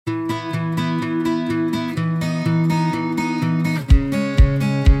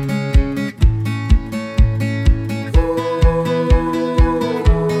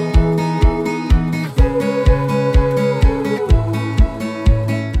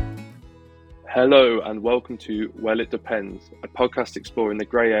Hello and welcome to Well It Depends, a podcast exploring the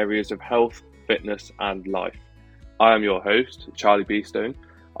grey areas of health, fitness and life. I am your host, Charlie Beestone.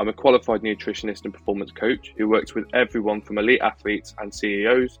 I'm a qualified nutritionist and performance coach who works with everyone from elite athletes and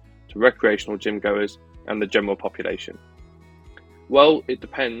CEOs to recreational gym goers and the general population. Well, it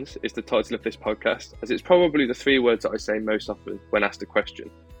depends is the title of this podcast, as it's probably the three words that I say most often when asked a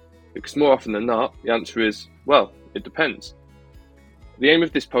question. Because more often than not, the answer is, well, it depends. The aim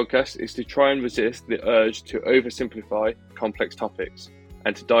of this podcast is to try and resist the urge to oversimplify complex topics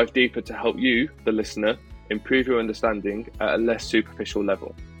and to dive deeper to help you, the listener, improve your understanding at a less superficial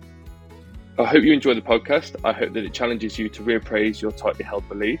level. I hope you enjoy the podcast. I hope that it challenges you to reappraise your tightly held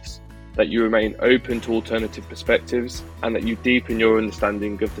beliefs, that you remain open to alternative perspectives, and that you deepen your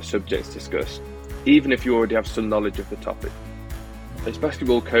understanding of the subjects discussed, even if you already have some knowledge of the topic. As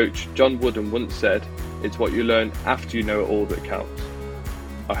basketball coach John Wooden once said, it's what you learn after you know it all that counts.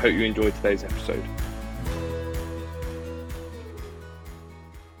 I hope you enjoyed today's episode.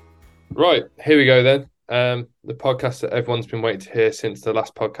 Right, here we go then. The podcast that everyone's been waiting to hear since the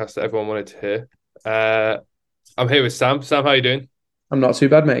last podcast that everyone wanted to hear. I'm here with Sam. Sam, how are you doing? I'm not too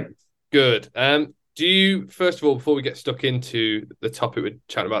bad, mate. Good. Do you, first of all, before we get stuck into the topic we're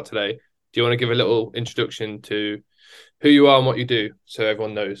chatting about today, do you want to give a little introduction to who you are and what you do so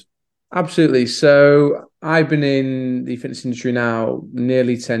everyone knows? Absolutely. So I've been in the fitness industry now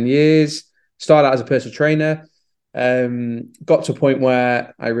nearly 10 years. Started out as a personal trainer. Got to a point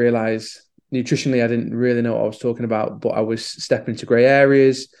where I realized nutritionally I didn't really know what I was talking about, but I was stepping into grey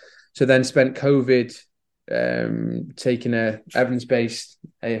areas. So then spent COVID taking a evidence-based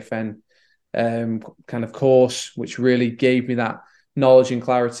AFN kind of course, which really gave me that knowledge and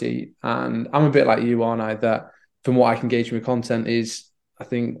clarity. And I'm a bit like you, aren't I? That from what I can gauge from your content is, I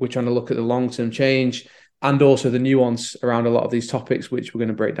think we're trying to look at the long-term change and also the nuance around a lot of these topics, which we're going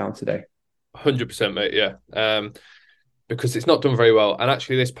to break down today. 100%, mate, yeah. Because it's not done very well. And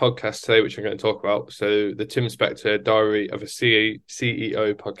actually this podcast today, which I'm going to talk about, so the Tim Spector Diary of a CEO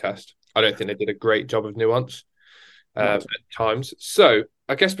podcast, I don't think they did a great job of nuance at times. So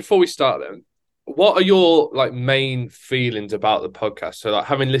I guess before we start then, what are your main feelings about the podcast? So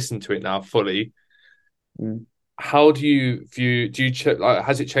having listened to it now fully, how do you view?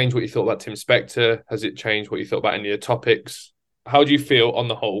 Has it changed what you thought about Tim Spector? Has it changed what you thought about any of the topics? How do you feel on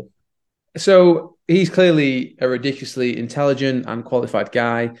the whole? So he's clearly a ridiculously intelligent and qualified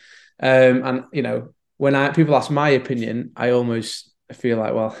guy, and when people ask my opinion, I almost feel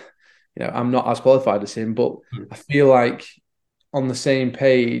like, well, I'm not as qualified as him, but I feel like on the same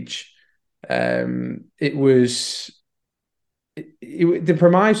page. The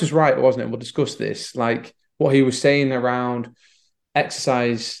premise was right, wasn't it? We'll discuss this, what he was saying around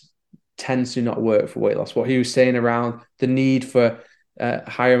exercise tends to not work for weight loss. What he was saying around the need for a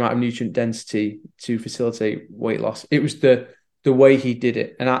higher amount of nutrient density to facilitate weight loss. It was the way he did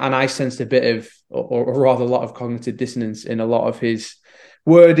it. And I sensed a bit of, or rather a lot of cognitive dissonance in a lot of his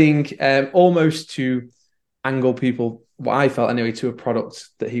wording, almost to angle people, what I felt anyway, to a product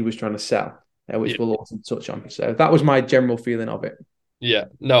that he was trying to sell, which we'll also touch on. So that was my general feeling of it. Yeah,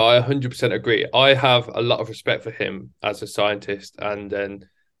 no, I 100% agree. I have a lot of respect for him as a scientist and an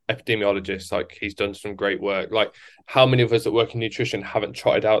epidemiologist. He's done some great work. How many of us that work in nutrition haven't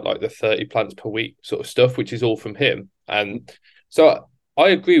tried out the 30 plants per week sort of stuff, which is all from him. And so I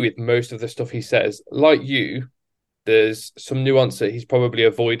agree with most of the stuff he says. Like you, there's some nuance that he's probably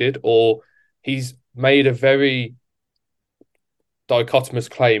avoided, or he's made a very dichotomous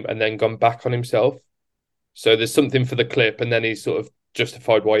claim and then gone back on himself. So there's something for the clip and then he's sort of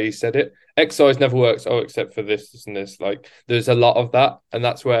justified why he said it. Exercise never works, except for this and this. There's a lot of that. And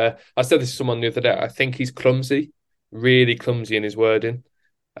that's where I said this to someone the other day. I think he's clumsy, really clumsy in his wording.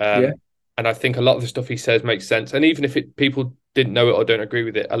 And I think a lot of the stuff he says makes sense. And even if people didn't know it or don't agree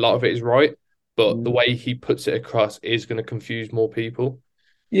with it, a lot of it is right. But the way he puts it across is going to confuse more people.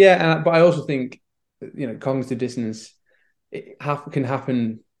 Yeah, but I also think, cognitive dissonance can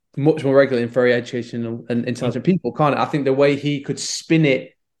happen much more regularly in very educational and intelligent people, can't it? I think the way he could spin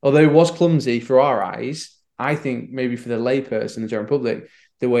it, although it was clumsy for our eyes, I think maybe for the layperson, the general public,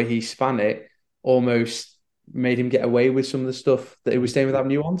 the way he span it almost made him get away with some of the stuff that he was saying without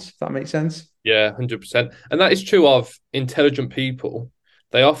nuance, if that makes sense. Yeah, 100%. And that is true of intelligent people.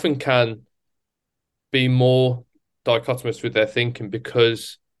 They often can be more dichotomous with their thinking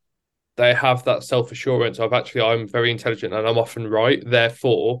because they have that self-assurance of I'm very intelligent and I'm often right.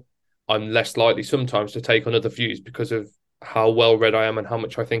 Therefore, I'm less likely sometimes to take on other views because of how well read I am and how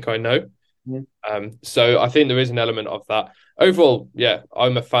much I think I know. So I think there is an element of that. Overall, yeah,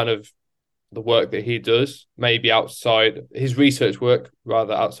 I'm a fan of the work that he does, maybe outside his research work,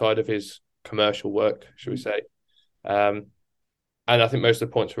 rather outside of his commercial work, should we say. And I think most of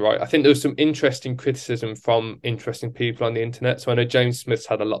the points were right. I think there was some interesting criticism from interesting people on the internet. So I know James Smith's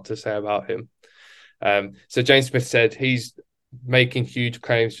had a lot to say about him. So James Smith said he's making huge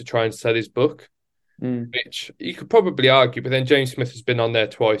claims to try and sell his book, which you could probably argue, but then James Smith has been on there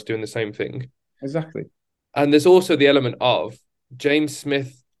twice doing the same thing. Exactly. And there's also the element of James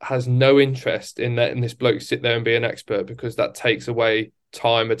Smith has no interest in letting this bloke sit there and be an expert, because that takes away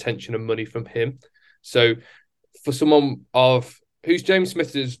time, attention, and money from him. So for someone who's James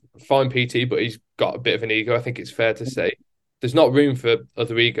Smith is fine PT, but he's got a bit of an ego, I think it's fair to say. There's not room for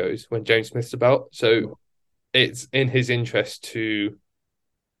other egos when James Smith's about. So it's in his interest to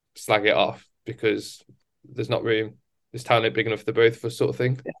slag it off, because there's not room. This town ain't big enough for both of us, sort of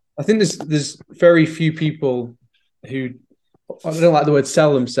thing. I think there's very few people who, I don't like the word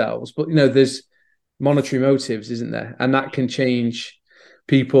sell themselves, but there's monetary motives, isn't there? And that can change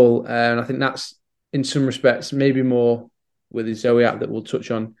people. And I think that's, in some respects, maybe more with his Zoe app that we'll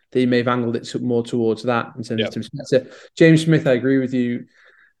touch on, that he may have angled it more towards that in terms of Tim Smith. James Smith, I agree with you.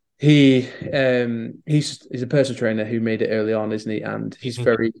 He's a personal trainer who made it early on, isn't he? And he's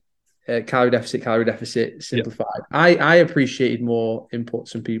very calorie deficit simplified. I appreciated more inputs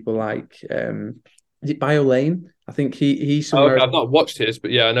from people like is it BioLane? I think he's somewhere. I've not watched his,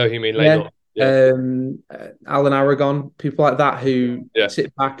 but I know who you mean. Alan Aragon, people like that who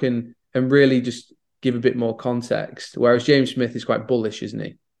sit back and really just give a bit more context. Whereas James Smith is quite bullish, isn't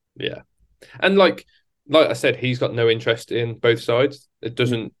he? Yeah, and like I said, he's got no interest in both sides. It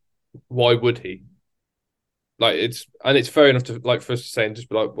doesn't. Why would he? It's fair enough to for us to say and just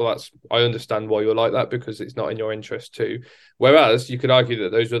be like, well, I understand why you're like that, because it's not in your interest too. Whereas you could argue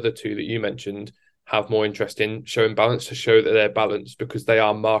that those other two that you mentioned have more interest in showing balance, to show that they're balanced, because they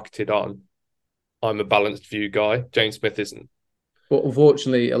are marketed on, I'm a balanced view guy. James Smith isn't. But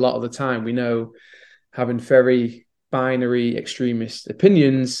unfortunately, a lot of the time, we know having very binary extremist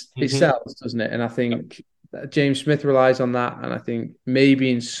opinions, it sells, doesn't it? And I think James Smith relies on that. And I think maybe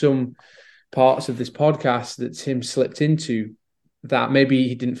in some parts of this podcast that Tim slipped into, that maybe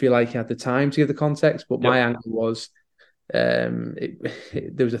he didn't feel like he had the time to give the context. But my angle was there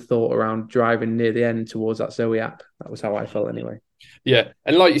was a thought around driving near the end towards that Zoe app. That was how I felt anyway. Yeah.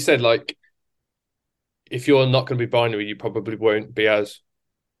 And like you said, if you're not going to be binary, you probably won't be as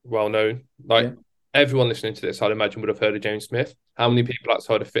well known. Everyone listening to this, I'd imagine, would have heard of James Smith. How many people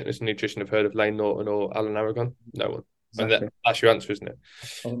outside of fitness and nutrition have heard of Lane Norton or Alan Aragon? No one. Exactly. And that's your answer, isn't it?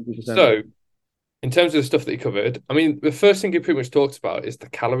 100%. So, in terms of the stuff that he covered, I mean, the first thing he pretty much talked about is the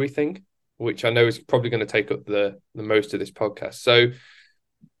calorie thing, which I know is probably going to take up the most of this podcast. So,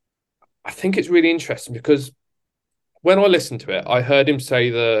 I think it's really interesting, because when I listened to it, I heard him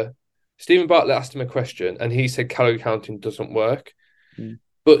say Stephen Bartlett asked him a question and he said calorie counting doesn't work.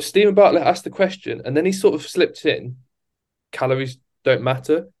 But Stephen Bartlett asked the question and then he sort of slipped in, calories don't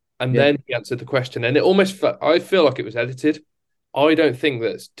matter. And then he answered the question. And it almost, I feel like it was edited. I don't think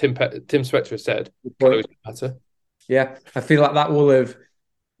that Tim Spector said calories don't matter. Yeah, I feel like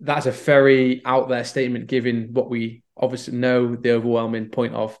that's a very out there statement, given what we obviously know the overwhelming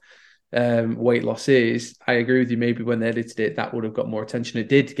point of weight loss is. I agree with you. Maybe when they edited it, that would have got more attention. It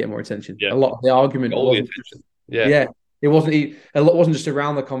did get more attention. A lot of the argument wasn't. It wasn't just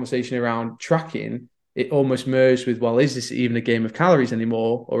around the conversation around tracking. It almost merged with, well, is this even a game of calories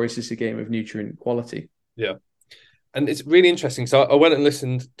anymore, or is this a game of nutrient quality? Yeah, and it's really interesting. So I went and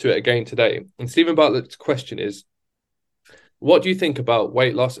listened to it again today, and Stephen Bartlett's question is, what do you think about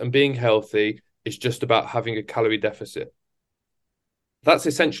weight loss and being healthy is just about having a calorie deficit? That's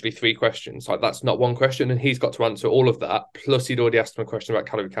essentially 3 questions. That's not one question, and he's got to answer all of that. Plus, he'd already asked him a question about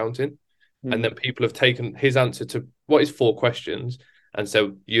calorie counting, and then people have taken his answer to what is 4 questions, and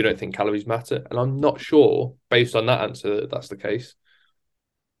so you don't think calories matter. And I'm not sure, based on that answer, that that's the case.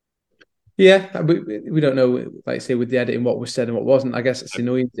 Yeah, we don't know, like I say, with the editing, what was said and what wasn't. I guess it's the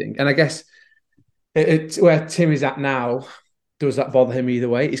annoying thing, and I guess it's where Tim is at now. Does that bother him either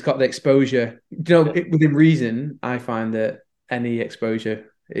way? He's got the exposure. Within reason, I find that any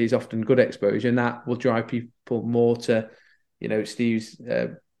exposure is often good exposure, and that will drive people more to, Steve's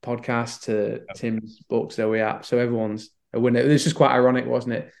podcast, to Tim's books, Zoe app. So everyone's a winner. It's just quite ironic,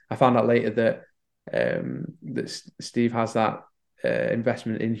 wasn't it? I found out later that Steve has that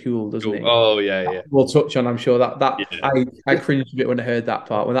investment in Huel, doesn't he? Oh yeah. We'll touch on, I'm sure I cringed a bit when I heard that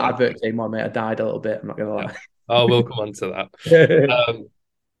part. When that advert came on, mate, I died a little bit. I'm not gonna lie. Oh, we'll come on to that.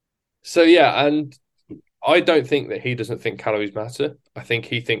 So yeah, and I don't think that he doesn't think calories matter. I think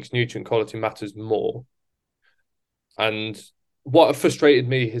he thinks nutrient quality matters more. And what frustrated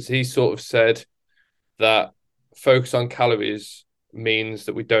me is he sort of said that focus on calories means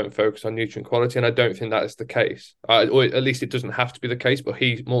that we don't focus on nutrient quality, and I don't think that is the case. Or at least it doesn't have to be the case. But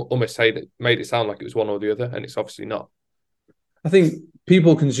he almost made it sound like it was one or the other, and it's obviously not. I think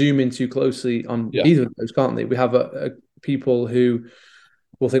people can zoom in too closely on either of those, can't they? We have people who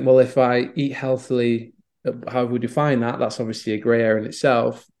will think, well, if I eat healthily, however we define that, that's obviously a grey area in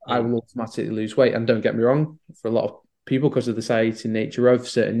itself. I will automatically lose weight. And don't get me wrong, for a lot of people, because of the satiety nature of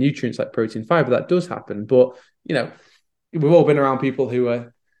certain nutrients like protein, fiber, that does happen. But, you know, we've all been around people who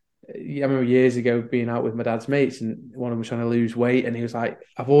are, I remember years ago being out with my dad's mates, and one of them was trying to lose weight, and he was like,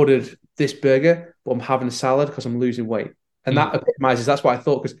 I've ordered this burger, but I'm having a salad because I'm losing weight. And that epitomizes, that's what I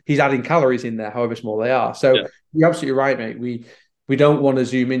thought, because he's adding calories in there, however small they are. So you're absolutely right, mate. We don't want to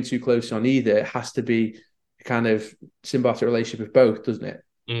zoom in too close on either. It has to be a kind of symbiotic relationship with both, doesn't it?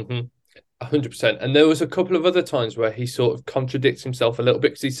 100%. And there was a couple of other times where he sort of contradicts himself a little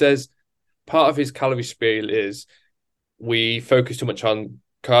bit, because he says part of his calorie spiel is we focus too much on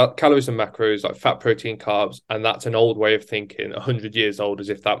calories and macros, like fat, protein, carbs, and that's an old way of thinking, 100 years old, as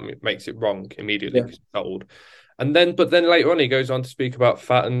if that makes it wrong immediately because it's old. But then later on, he goes on to speak about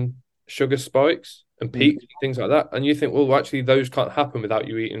fat and sugar spikes and peaks and things like that. And you think, well, actually, those can't happen without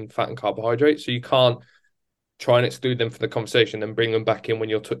you eating fat and carbohydrates. So you can't try and exclude them from the conversation and bring them back in when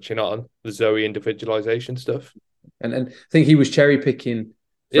you're touching on the Zoe individualization stuff. And I think he was cherry picking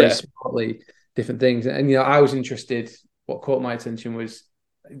very smartly different things. And, you know, I was interested, what caught my attention was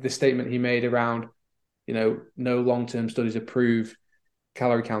the statement he made around, you know, no long-term studies have proved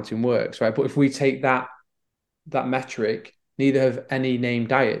calorie counting works, right? But if we take that metric, neither have any named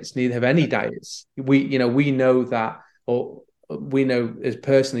diets, neither have any diets. We know that, or we know as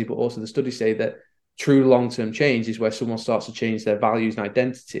personally, but also the studies say that true long-term change is where someone starts to change their values and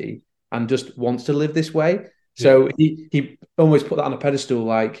identity and just wants to live this way. So he almost put that on a pedestal,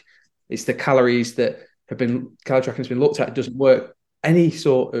 like it's the calories that have been, calorie tracking has been looked at, it doesn't work. Any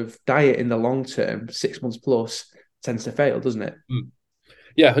sort of diet in the long term, 6 months plus, tends to fail, doesn't it?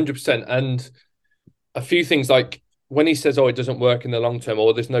 Yeah, 100%. And a few things, like when he says, it doesn't work in the long term,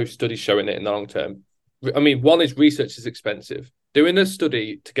 or there's no studies showing it in the long term. I mean, one is research is expensive. Doing a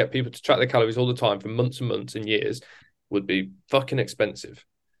study to get people to track their calories all the time for months and months and years would be fucking expensive.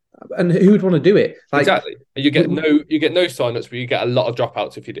 And who would want to do it? Exactly. You get no sign-ups, but you get a lot of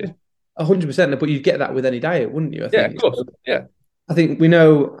dropouts if you did. 100%. But you'd get that with any diet, wouldn't you? I think. Yeah, of course. Yeah. I think we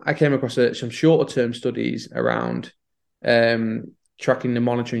know. I came across some shorter-term studies around tracking and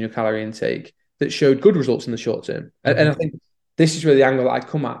monitoring your calorie intake that showed good results in the short term. And I think this is really the angle that I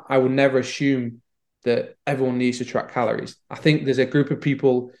come at. I would never assume that everyone needs to track calories. I think there's a group of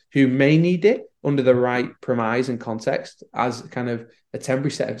people who may need it under the right premise and context as kind of a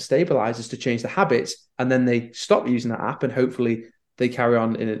temporary set of stabilizers to change the habits, and then they stop using that app and hopefully they carry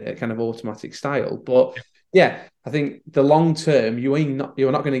on in a kind of automatic style. But yeah, I think the long term, you're not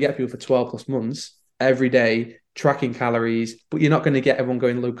going to get people for 12 plus months every day tracking calories, but you're not going to get everyone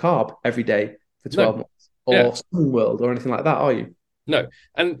going low carb every day for 12 months or Sun World or anything like that, are you? No.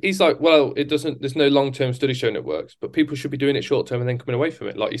 And he's like, well, there's no long-term study showing it works, but people should be doing it short-term and then coming away from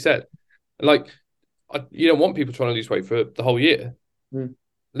it, like you said. Like, you don't want people trying to lose weight for the whole year.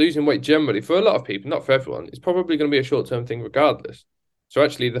 Losing weight generally, for a lot of people, not for everyone, it's probably going to be a short-term thing regardless. So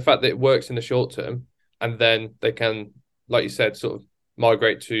actually, the fact that it works in the short term and then they can, like you said, sort of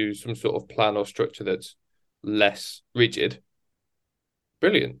migrate to some sort of plan or structure that's less rigid.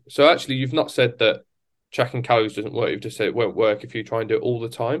 Brilliant. So actually, you've not said that tracking calories doesn't work. You've just said it won't work if you try and do it all the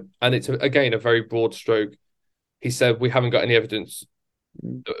time. And it's, again, a very broad stroke. He said, we haven't got any evidence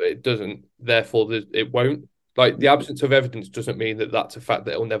that it doesn't, therefore it won't. Like, the absence of evidence doesn't mean that that's a fact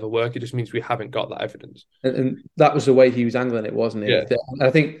that it'll never work. It just means we haven't got that evidence. And that was the way he was angling it, wasn't it? Yeah. I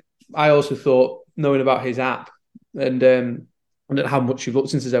think I also thought, knowing about his app, and I don't know how much you've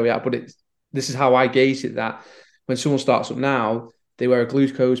looked into Zoe app, but this is how I gauge it, that when someone starts up now, they wear a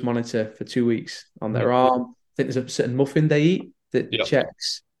glucose monitor for 2 weeks on their arm. I think there's a certain muffin they eat that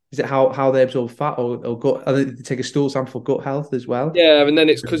checks. Is it how they absorb fat or gut? I think they take a stool sample for gut health as well. Yeah, and then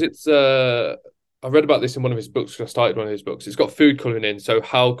it's because it's I read about this in one of his books because I started one of his books. It's got food colouring in, so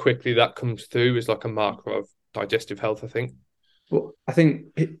how quickly that comes through is like a marker of digestive health, I think. Well, I think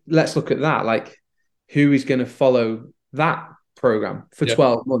let's look at that. Like, who is going to follow that program for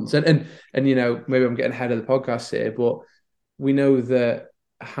 12 months? And you know, maybe I'm getting ahead of the podcast here, but we know that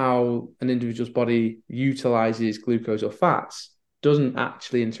how an individual's body utilizes glucose or fats doesn't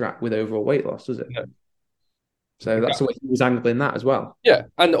actually interact with overall weight loss, does it? No. So that's the way he was angling that as well. Yeah,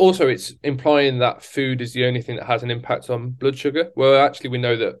 and also it's implying that food is the only thing that has an impact on blood sugar. Well, actually, we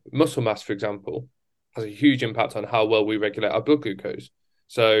know that muscle mass, for example, has a huge impact on how well we regulate our blood glucose.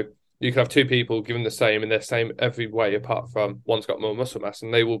 So You can have two people given the same in their same every way, apart from one's got more muscle mass,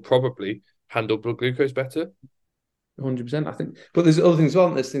 and they will probably handle blood glucose better. 100%, I think. But there's other things as well.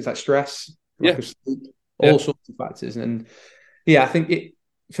 There's things like stress, lack Yeah. of sleep, Yeah. all sorts of factors. And yeah, I think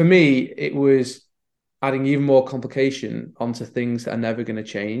for me, it was adding even more complication onto things that are never going to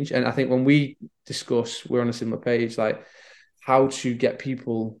change. And I think when we discuss, we're on a similar page, like how to get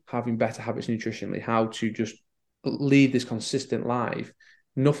people having better habits nutritionally, how to just lead this consistent life.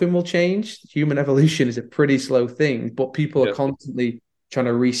 Nothing will change. Human evolution is a pretty slow thing, but people are constantly trying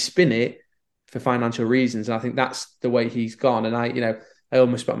to respin it for financial reasons. And I think that's the way he's gone. And I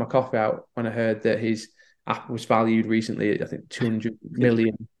almost spat my coffee out when I heard that his app was valued recently at, I think, $200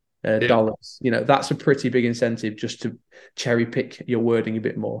 million. That's a pretty big incentive just to cherry pick your wording a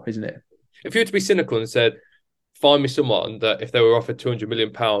bit more, isn't it? If you were to be cynical and said, find me someone that if they were offered £200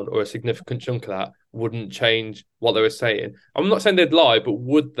 million or a significant chunk of that wouldn't change what they were saying. I'm not saying they'd lie, but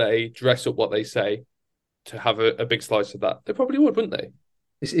would they dress up what they say to have a big slice of that? They probably would, wouldn't they?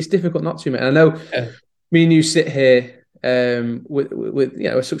 It's difficult not to, mate. I know me and you sit here with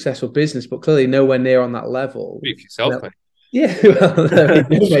a successful business, but clearly nowhere near on that level. Speak for yourself, mate. Yeah, well,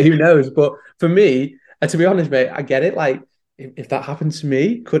 who knows? But for me, to be honest, mate, I get it. Like, if that happened to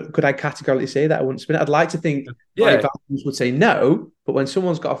me, could I categorically say that I wouldn't spin it? I'd like to think my values would say no, but when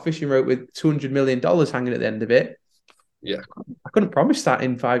someone's got a fishing rope with $200 million hanging at the end of it, I couldn't promise that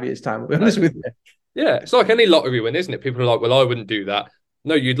in 5 years' time, I'll be honest with you. Yeah, it's like any lottery win, isn't it? People are like, well, I wouldn't do that.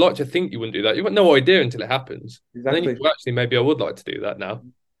 No, you'd like to think you wouldn't do that. You've got no idea until it happens. Exactly. And then you go, actually, maybe I would like to do that now.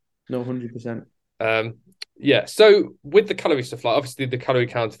 No, 100%. Yeah, so with the calorie stuff, like obviously the calorie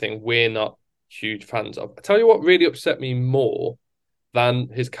counter thing, we're not huge fans of. I tell you what really upset me more than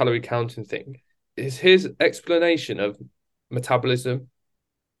his calorie counting thing is his explanation of metabolism.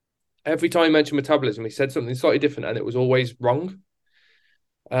 Every time he mentioned metabolism, he said something slightly different and it was always wrong.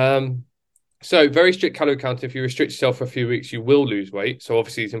 So very strict calorie counting. If you restrict yourself for a few weeks, you will lose weight. So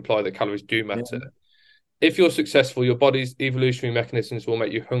obviously it's implied that calories do matter. Yeah. If you're successful, your body's evolutionary mechanisms will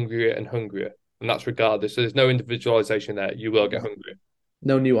make you hungrier and hungrier. And that's regardless. So there's no individualization there. You will get hungrier.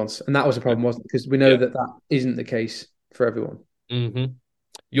 No nuance. And that was a problem, wasn't it? Because we know that isn't the case for everyone. Mm-hmm.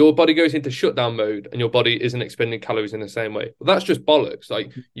 Your body goes into shutdown mode and your body isn't expending calories in the same way. Well, that's just bollocks.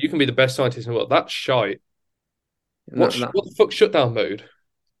 Like, you can be the best scientist in the world. That's shite. What the fuck's shutdown mode?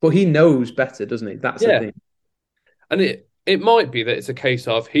 But he knows better, doesn't he? That's the thing. And it might be that it's a case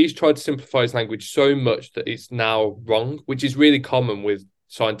of he's tried to simplify his language so much that it's now wrong, which is really common with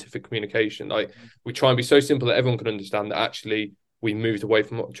scientific communication. Like, we try and be so simple that everyone can understand that actually we moved away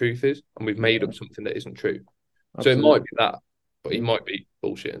from what the truth is and we've made up something that isn't true. Absolutely. So it might be that, but he might be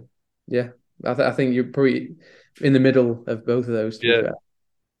bullshitting. Yeah, I think you're probably in the middle of both of those. To be fair.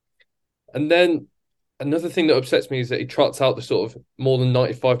 And then another thing that upsets me is that he trots out the sort of more than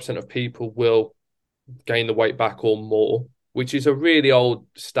 95% of people will gain the weight back or more, which is a really old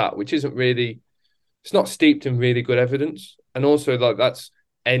stat, which isn't really, it's not steeped in really good evidence. And also, like, that's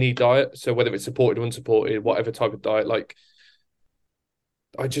any diet. So whether it's supported or unsupported, whatever type of diet, like,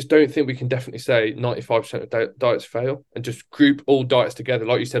 I just don't think we can definitely say 95% of diets fail and just group all diets together,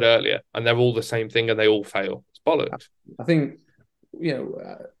 like you said earlier, and they're all the same thing and they all fail. It's bollocks. I think,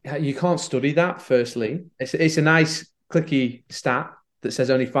 you can't study that, firstly. It's a nice, clicky stat that says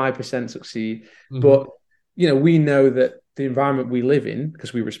only 5% succeed. Mm-hmm. But, we know that the environment we live in,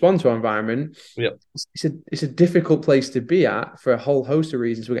 because we respond to our environment, it's a difficult place to be at for a whole host of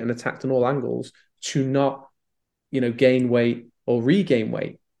reasons. We're getting attacked on all angles to not, gain weight or regain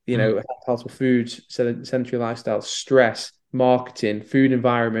weight, healthful foods, sedentary lifestyle, stress, marketing, food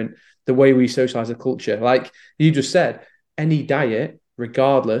environment, the way we socialize a culture. Like you just said, any diet,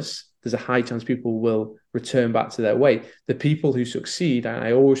 regardless, there's a high chance people will return back to their weight. The people who succeed, and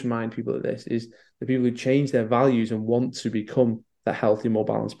I always remind people of this, is the people who change their values and want to become that healthy, more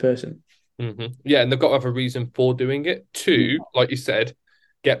balanced person. Mm-hmm. Yeah, and they've got to have a reason for doing it. Two, like you said,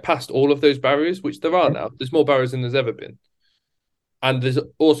 get past all of those barriers, which there are now. There's more barriers than there's ever been. And there's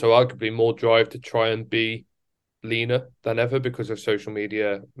also arguably more drive to try and be leaner than ever because of social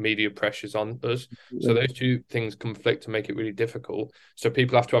media pressures on us. So those two things conflict to make it really difficult. So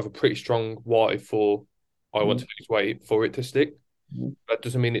people have to have a pretty strong why for, I want to lose weight, for it to stick. That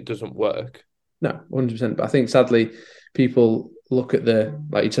doesn't mean it doesn't work. No, 100%. But I think sadly, people look at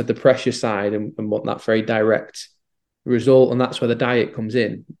like you said, the pressure side and want that very direct result. And that's where the diet comes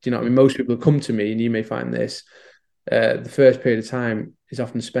in. Do you know what I mean? Most people come to me, and you may find this, the first period of time is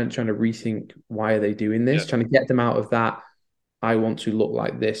often spent trying to rethink why are they doing this, trying to get them out of that, I want to look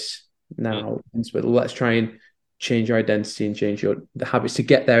like this now. But let's try and change your identity and change the habits to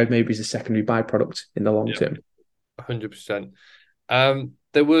get there, maybe as a secondary byproduct in the long term. 100%.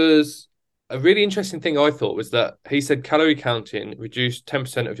 there was a really interesting thing I thought was that he said calorie counting reduce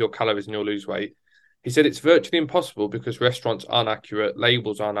 10% of your calories and you'll lose weight. He said it's virtually impossible because restaurants aren't accurate,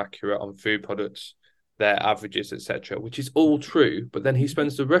 labels aren't accurate on food products, their averages, etc., which is all true. But then he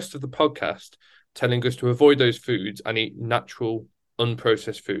spends the rest of the podcast telling us to avoid those foods and eat natural,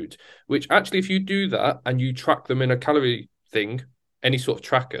 unprocessed foods, which actually, if you do that and you track them in a calorie thing, any sort of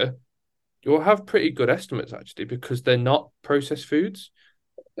tracker, you'll have pretty good estimates actually because they're not processed foods.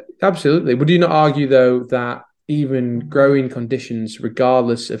 Absolutely. Would you not argue, though, that even growing conditions,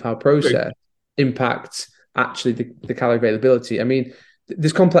 regardless of how processed, impacts actually the calorie availability? I mean,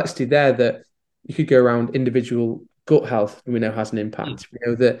 there's complexity there that you could go around individual gut health, we know has an impact. We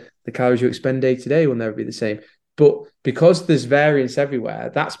know that the calories you expend day to day will never be the same. But because there's variance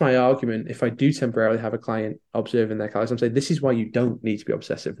everywhere, that's my argument. If I do temporarily have a client observing their calories, I'm saying this is why you don't need to be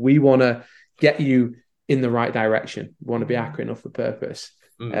obsessive. We want to get you in the right direction. We want to be accurate enough for purpose.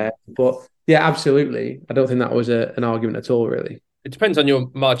 But yeah, absolutely. I don't think that was an argument at all, really. It depends on your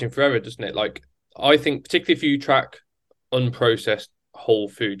margin for error, doesn't it? Like, I think particularly if you track unprocessed whole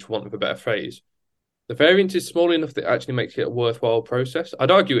foods, for want of a better phrase, the variance is small enough that it actually makes it a worthwhile process.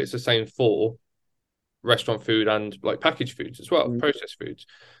 I'd argue it's the same for restaurant food and like packaged foods as well, processed foods.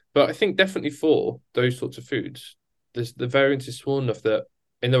 But I think definitely for those sorts of foods, the variance is small enough that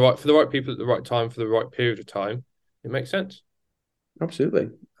for the right people at the right time for the right period of time, it makes sense. Absolutely,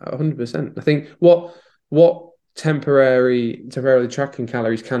 100%. I think what temporarily tracking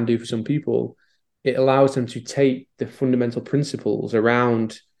calories can do for some people, it allows them to take the fundamental principles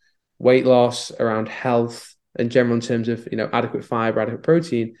around weight loss, around health, in general, in terms of adequate fiber, adequate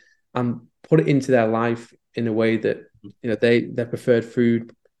protein, and put it into their life in a way that their preferred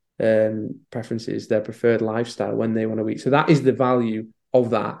food preferences, their preferred lifestyle when they want to eat. So that is the value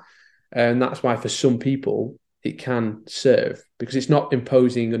of that, and that's why for some people it can serve, because it's not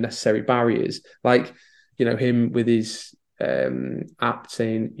imposing unnecessary barriers like him with his app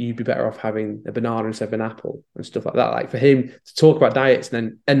saying you'd be better off having a banana instead of an apple and stuff like that. Like, for him to talk about diets and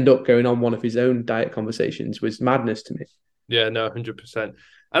then end up going on one of his own diet conversations was madness to me. Yeah, no, 100%.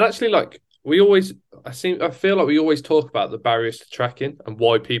 And actually, like, I feel like we always talk about the barriers to tracking and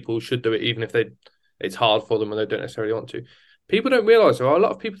why people should do it, even if it's hard for them and they don't necessarily want to. People don't realize there are a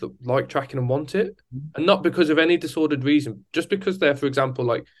lot of people that like tracking and want it, and not because of any disordered reason, just because they're, for example,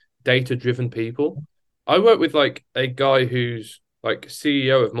 like data-driven people. I work with like a guy who's like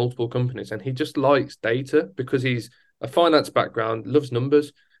CEO of multiple companies, and he just likes data because he's a finance background, loves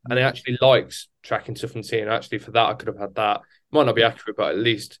numbers, and he actually likes tracking stuff and seeing, actually, for that, I could have had that. Might not be accurate, but at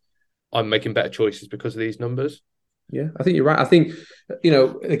least I'm making better choices because of these numbers. Yeah, I think you're right. I think,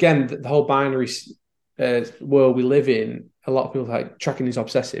 again, the whole binary world we live in, a lot of people like tracking is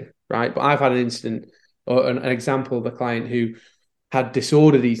obsessive, right? But I've had an incident or an example of a client who had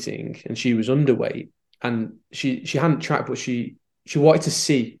disordered eating and she was underweight, and she hadn't tracked, but she wanted to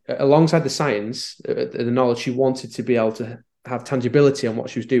see, alongside the science, the knowledge, she wanted to be able to have tangibility on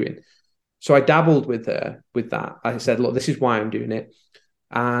what she was doing. So I dabbled with her with that. I said, look, this is why I'm doing it.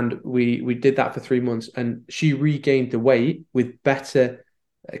 And we did that for 3 months, and she regained the weight with better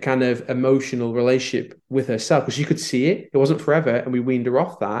kind of emotional relationship with herself, because she could see it. It wasn't forever, and we weaned her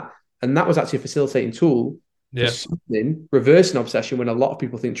off that. And that was actually a facilitating tool for something, reversing obsession, when a lot of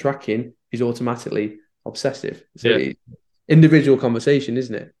people think tracking is automatically obsessive. So individual conversation,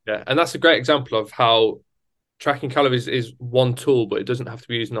 isn't it? Yeah, and that's a great example of how tracking calories is one tool, but it doesn't have to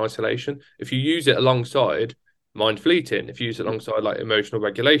be used in isolation. If you use it alongside mindful eating, if you use it alongside like emotional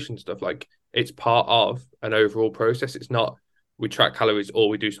regulation stuff, like, it's part of an overall process. It's not we track calories or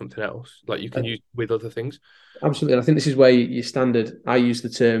we do something else. Like, you can use with other things. Absolutely. And I think this is where your standard, I use the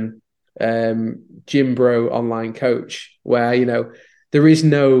term gym bro online coach, where there is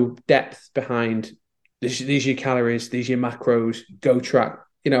no depth behind these are your calories, these are your macros, go track.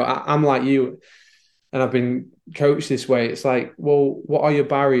 I'm like you, and I've been coached this way. It's like, well, what are your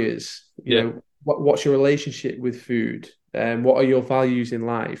barriers? What's your relationship with food? What are your values in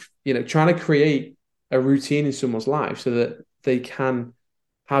life? Trying to create a routine in someone's life so that they can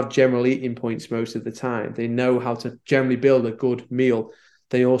have general eating points most of the time. They know how to generally build a good meal.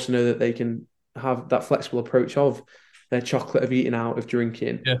 They also know that they can have that flexible approach of their chocolate, of eating out, of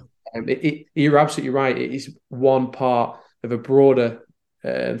drinking. Yeah. You're absolutely right. It is one part of a broader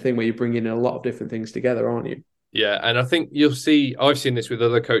thing where you're bringing in a lot of different things together, aren't you? Yeah, and I think I've seen this with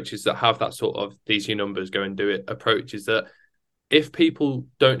other coaches that have that sort of these your numbers, go and do it approach, is that if people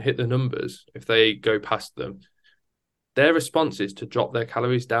don't hit the numbers, if they go past them, their response is to drop their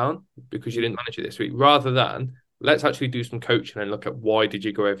calories down because you didn't manage it this week, rather than let's actually do some coaching and look at why did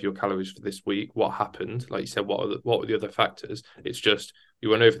you go over your calories for this week? What happened? Like you said, what were the other factors? It's just you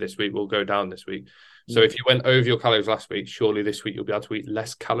went over this week, we'll go down this week. So if you went over your calories last week, surely this week you'll be able to eat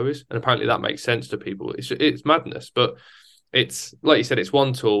less calories. And apparently that makes sense to people. It's madness, but it's like you said, it's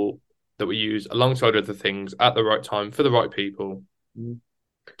one tool that we use alongside other things at the right time for the right people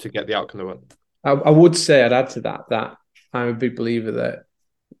to get the outcome they want. I would say I'd add to that I'm a big believer that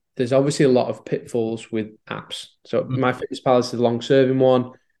there's obviously a lot of pitfalls with apps. So MyFitnessPal is the long-serving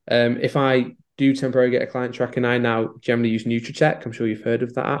one. If I do temporarily get a client tracking, I now generally use NutriTech. I'm sure you've heard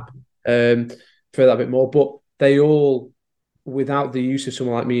of that app for that bit more. But they all, without the use of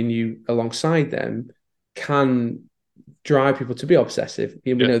someone like me and you alongside them, can drive people to be obsessive.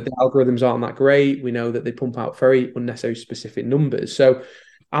 We know the algorithms aren't that great. We know that they pump out very unnecessary specific numbers. So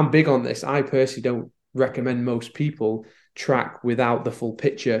I'm big on this. I personally don't recommend most people track without the full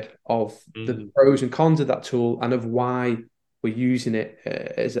picture of the pros and cons of that tool and of why we're using it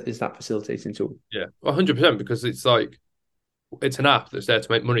as that facilitating tool. Yeah, 100%, because it's like, it's an app that's there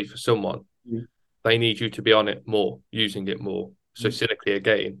to make money for someone. They need you to be on it more, using it more. So cynically,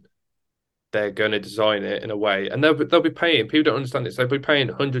 again, they're going to design it in a way, and they'll be paying. People don't understand this. They'll be paying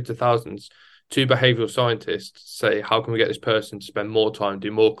hundreds of thousands to behavioral scientists to say, how can we get this person to spend more time,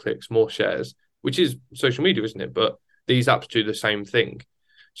 do more clicks, more shares, which is social media, isn't it? But these apps do the same thing.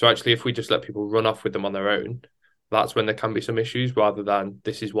 So actually, if we just let people run off with them on their own, that's when there can be some issues, rather than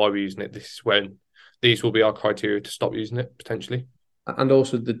this is why we're using it. This is when these will be our criteria to stop using it, potentially. And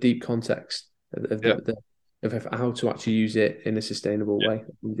also the deep context of how to actually use it in a sustainable way,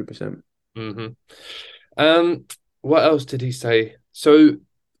 100%. What else did he say? So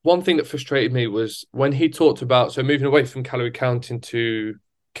one thing that frustrated me was when he talked about, so moving away from calorie counting to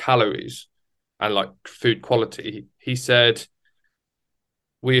calories and like food quality, he said,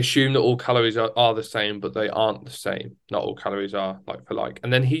 we assume that all calories are the same, but they aren't the same. Not all calories are like for like.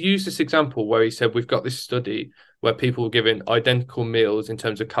 And then he used this example where he said, we've got this study where people were given identical meals in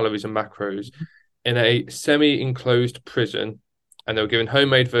terms of calories and macros in a semi-enclosed prison, and they were given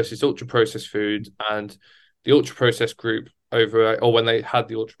homemade versus ultra-processed food, and the ultra-processed group when they had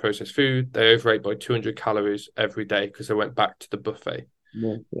the ultra-processed food, they overate by 200 calories every day because they went back to the buffet.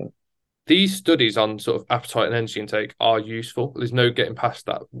 These studies on sort of appetite and energy intake are useful. There's no getting past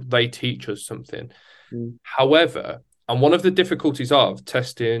that. They teach us something. However, and one of the difficulties of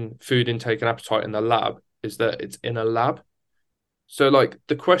testing food intake and appetite in the lab is that it's in a lab. So like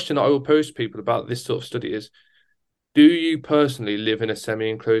the question that I will pose to people about this sort of study is, do you personally live in a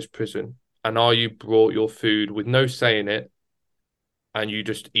semi-enclosed prison, and are you brought your food with no say in it and you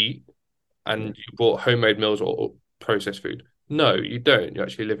just eat, and you bought homemade meals or processed food? No, you don't. You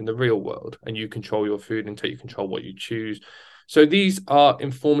actually live in the real world and you control your food intake, you control what you choose. So these are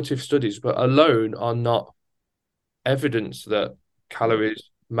informative studies, but alone are not evidence that calories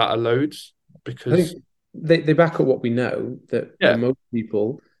matter loads, because I think they back up what we know, that for most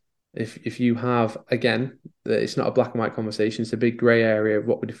people, if you have, again, it's not a black and white conversation, it's a big grey area of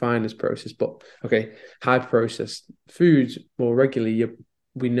what we define as processed, but high processed foods more regularly,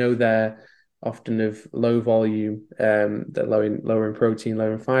 we know they're often of low volume, they're low in protein,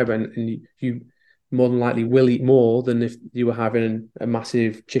 low in fiber, and you more than likely will eat more than if you were having a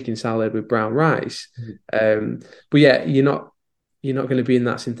massive chicken salad with brown rice. But yeah, you're not going to be in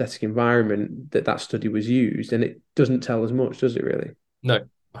that synthetic environment that study was used, and it doesn't tell us much, does it really? No,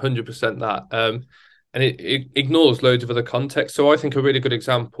 100% that. And it ignores loads of other context. So I think a really good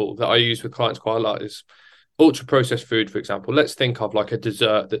example that I use with clients quite a lot is ultra processed food, for example. Let's think of like a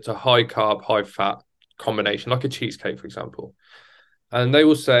dessert that's a high carb, high fat combination, like a cheesecake, for example. And they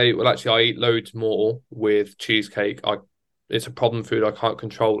will say, well, actually, I eat loads more with cheesecake. It's a problem food. I can't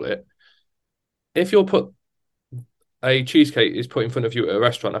control it. If a cheesecake is put in front of you at a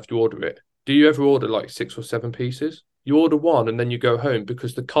restaurant after you order it, do you ever order like 6 or 7 pieces? You order one and then you go home,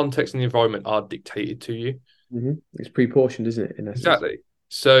 because the context and the environment are dictated to you. It's pre-portioned, isn't it? In essence. Exactly.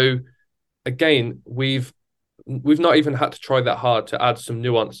 So again, we've not even had to try that hard to add some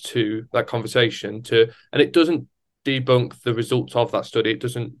nuance to that conversation and it doesn't debunk the results of that study. It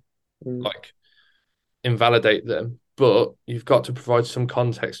doesn't like invalidate them, but you've got to provide some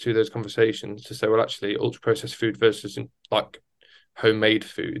context to those conversations to say, well, actually, ultra processed food versus like homemade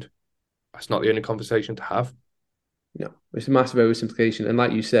food, that's not the only conversation to have. No, it's a massive oversimplification. And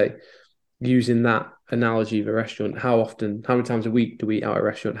like you say, using that analogy of a restaurant, how many times a week do we eat out at a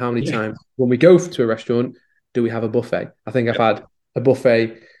restaurant? How many times when we go to a restaurant do we have a buffet? I think I've had a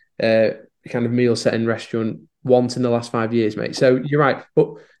buffet kind of meal setting restaurant once in the last 5 years, mate. So you're right,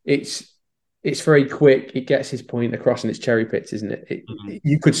 but it's very quick. It gets his point across, and it's cherry picked, isn't it?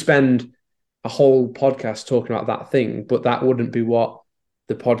 You could spend a whole podcast talking about that thing, but that wouldn't be what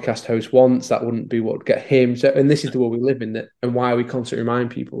the podcast host wants. That wouldn't be what would get him. So, and this is the world we live in, and why we constantly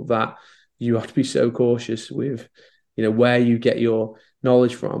remind people that you have to be so cautious with, where you get your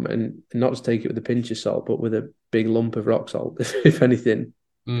knowledge from, and not just take it with a pinch of salt, but with a big lump of rock salt, if anything.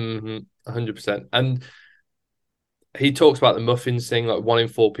 100%. And he talks about the muffins thing, like 1 in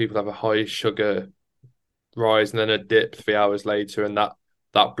 4 people have a high sugar rise and then a dip 3 hours later, and that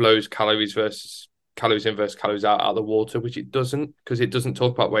blows calories in versus calories out of the water, which it doesn't, because it doesn't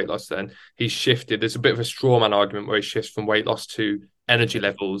talk about weight loss. Then he's shifted. There's a bit of a straw man argument where he shifts from weight loss to energy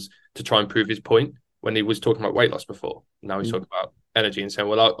levels to try and prove his point, when he was talking about weight loss before. Now he's talking about energy and saying,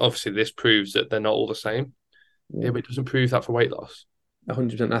 well, obviously this proves that they're not all the same. Yeah, but it doesn't prove that for weight loss.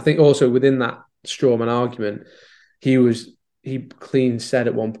 100%. I think also within that straw man argument, he clean said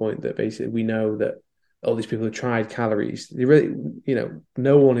at one point that basically we know that all these people have tried calories. They really,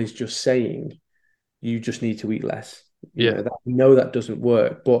 no one is just saying you just need to eat less. We know that doesn't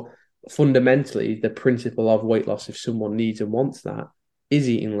work, but fundamentally the principle of weight loss, if someone needs and wants that, is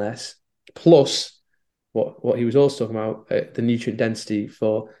eating less, plus what he was also talking about, the nutrient density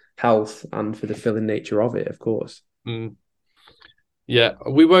for health and for the filling nature of it, of course. Yeah,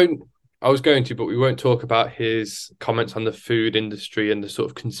 we won't. I was going to, but we won't talk about his comments on the food industry and the sort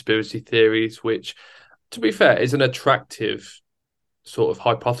of conspiracy theories, which, to be fair, is an attractive sort of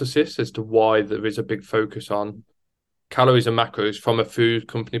hypothesis as to why there is a big focus on calories and macros from a food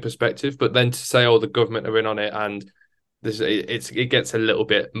company perspective. But then to say, oh, the government are in on it, and it gets a little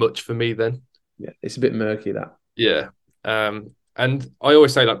bit much for me then. Yeah, it's a bit murky, that. Yeah. And I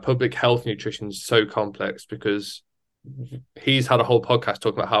always say, like, public health nutrition is so complex, because he's had a whole podcast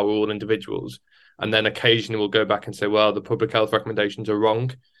talking about how we're all individuals, and then occasionally we'll go back and say, well, the public health recommendations are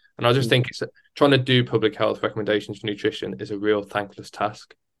wrong. And I just think it's trying to do public health recommendations for nutrition is a real thankless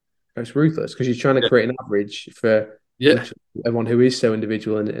task. It's ruthless, because you're trying to create an average for everyone who is so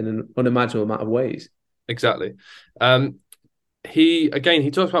individual in an unimaginable amount of ways. Exactly. He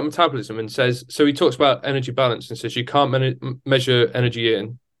talks about metabolism and says, so he talks about energy balance and says you can't measure energy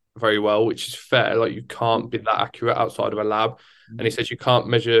in very well, which is fair. Like, you can't be that accurate outside of a lab. And he says you can't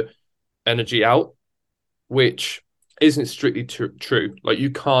measure energy out, which isn't strictly true. Like, you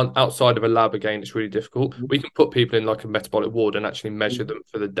can't outside of a lab. Again, it's really difficult. We can put people in like a metabolic ward and actually measure them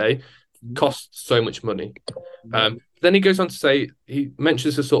for the day. Costs so much money. Then he goes on to say, he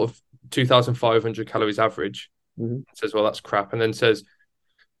mentions a sort of 2,500 calories average. Says, well, that's crap. And then says,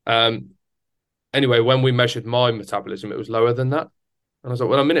 anyway, when we measured my metabolism, it was lower than that. And I was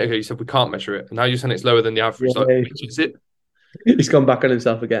like, well, a minute ago you said we can't measure it, and now you're saying it's lower than the average. Yeah. Like, which is it? He's gone back on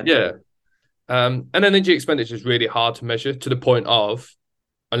himself again. Yeah. And energy expenditure is really hard to measure, to the point of,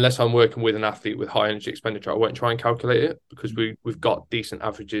 unless I'm working with an athlete with high energy expenditure, I won't try and calculate it, because we've got decent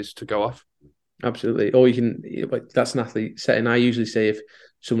averages to go off. Absolutely. Or you can, like, that's an athlete setting. I usually say if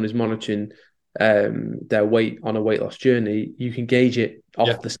someone is monitoring their weight on a weight loss journey, you can gauge it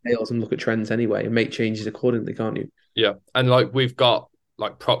off the scales and look at trends anyway and make changes accordingly, can't you? Yeah. And like, we've got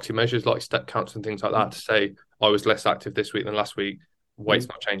like proxy measures like step counts and things like that to say I was less active this week than last week, weight's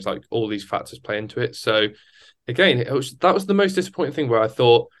not changed. Like, all these factors play into it. So again, that was the most disappointing thing, where I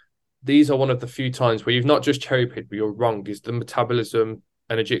thought these are one of the few times where you've not just cherry picked, but you're wrong, is the metabolism,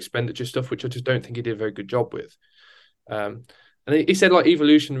 energy expenditure stuff, which I just don't think he did a very good job with. And he said, like,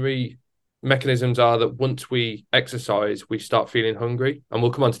 evolutionary mechanisms are that once we exercise, we start feeling hungry, and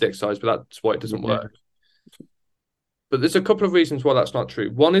we'll come on to the exercise, but that's why it doesn't work. But there's a couple of reasons why that's not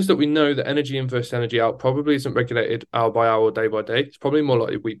true. One is that we know that energy in versus energy out probably isn't regulated hour by hour or day by day. It's probably more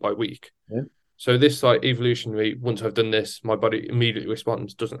likely week by week. Yeah. So this, like, evolutionary, once I've done this, my body immediately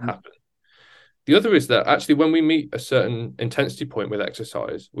responds, doesn't happen. The other is that actually when we meet a certain intensity point with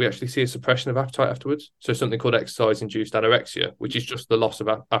exercise, we actually see a suppression of appetite afterwards. So something called exercise-induced anorexia, which is just the loss of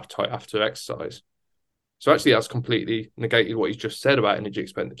appetite after exercise. So actually that's completely negated what he's just said about energy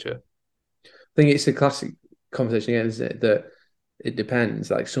expenditure. I think it's a classic conversation again, isn't it? That it depends.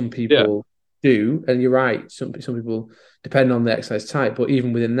 Like, some people do, and you're right, some people depend on the exercise type, but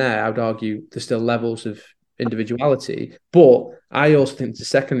even within there, I would argue there's still levels of individuality. But I also think it's a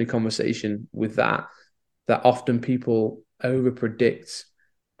secondary conversation with that often people over predict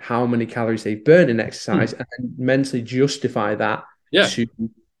how many calories they burn in exercise and then mentally justify that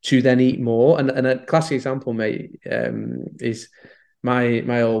to then eat more. And a classic example, mate, is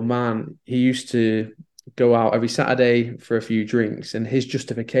my old man. He used to go out every Saturday for a few drinks, and his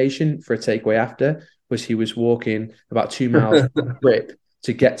justification for a takeaway after was he was walking about 2 miles trip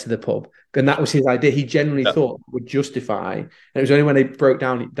to get to the pub. And that was his idea. He generally thought would justify. And it was only when they broke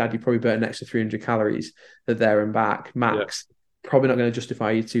down, Dad, you probably burn an extra 300 calories there and back, max. probably not going to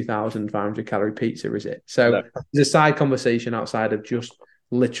justify your 2,500 calorie pizza, is it? So No. there's a side conversation outside of just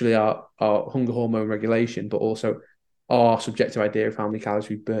literally our hunger hormone regulation, but also our subjective idea of how many calories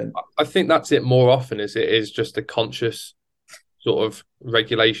we burn. I think that's it more often as it is just a conscious sort of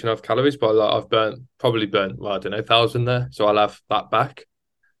regulation of calories. But like I've probably burnt, well, I don't know, 1,000 there. So I'll have that back.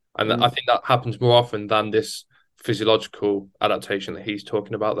 And I think that happens more often than this physiological adaptation that he's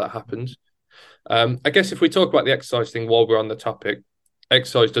talking about that happens. I guess if we talk about the exercise thing while we're on the topic,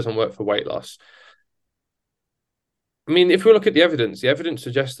 exercise doesn't work for weight loss. I mean, if we look at the evidence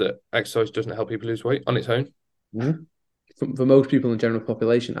suggests that exercise doesn't help people lose weight on its own. Mm-hmm. For most people in the general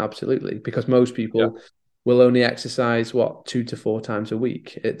population, absolutely, because most people will only exercise 2 to 4 times a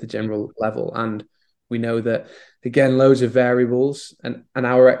week at the general level, and we know that again, loads of variables, and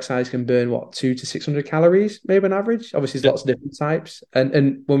our exercise can burn 200 to 600 calories, maybe on average. Obviously, there's lots of different types,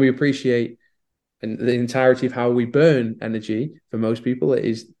 and when we appreciate and the entirety of how we burn energy, for most people, it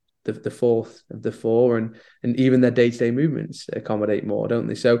is the fourth of the four, and even their day-to-day movements accommodate more, don't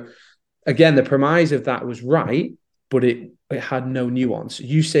they? So again, the premise of that was right, but it had no nuance.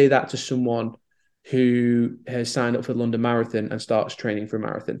 You say that to someone who has signed up for the London Marathon and starts training for a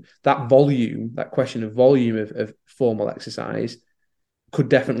marathon. That volume, that question of volume of formal exercise could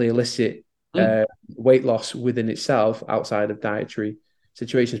definitely elicit weight loss within itself outside of dietary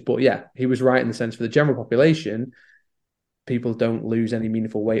situations. But yeah, he was right in the sense for the general population, people don't lose any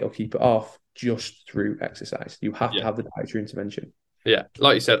meaningful weight or keep it off just through exercise. You have to have the dietary intervention. Yeah,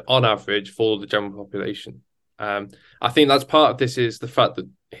 like you said, on average for the general population. I think that's part of this is the fact that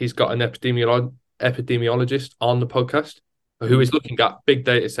he's got an epidemiologist on the podcast who is looking at big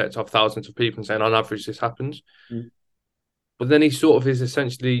data sets of thousands of people and saying on average this happens. But then he sort of is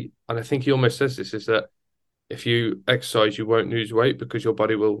essentially, and I think he almost says this, is that if you exercise, you won't lose weight because your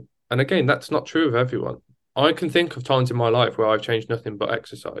body will. And again, that's not true of everyone. I can think of times in my life where I've changed nothing but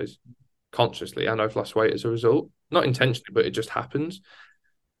exercise consciously and I've lost weight as a result. Not intentionally, but it just happens.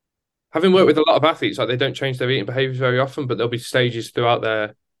 Having worked with a lot of athletes, like they don't change their eating behaviors very often, but there'll be stages throughout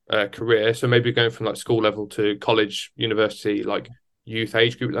their career. So maybe going from like school level to college, university, like youth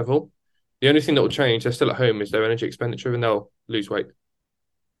age group level. The only thing that will change, they're still at home, is their energy expenditure and they'll lose weight.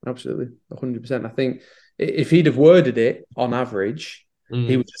 Absolutely, 100%. I think if he'd have worded it on average,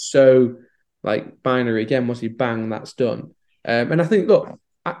 he was just so like binary. Again, once you bang, that's done. And I think, look,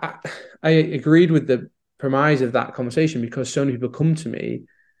 I agreed with the premise of that conversation because so many people come to me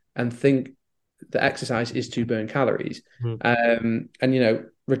and think that exercise is to burn calories. And,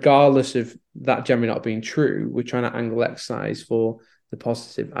 regardless of that generally not being true, we're trying to angle exercise for the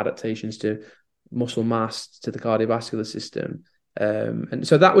positive adaptations to muscle mass, to the cardiovascular system. And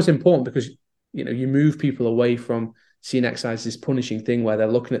so that was important because, you move people away from seeing exercise as this punishing thing where they're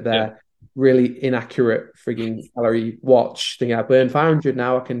looking at their really inaccurate frigging calorie watch, thinking I burned 500,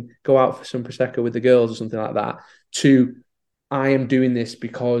 now I can go out for some Prosecco with the girls or something like that, to I am doing this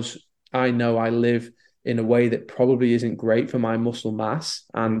because I know I live in a way that probably isn't great for my muscle mass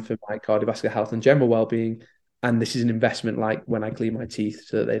and for my cardiovascular health and general well-being. And this is an investment like when I clean my teeth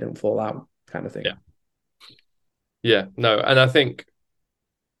so that they don't fall out, kind of thing. Yeah, no. And I think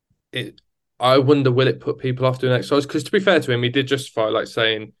I wonder, will it put people off doing exercise? Because to be fair to him, he did justify like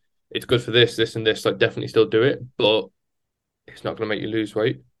saying it's good for this, this, and this. Like definitely still do it, but it's not going to make you lose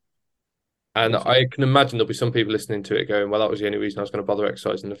weight. And I can imagine there'll be some people listening to it going, well, that was the only reason I was going to bother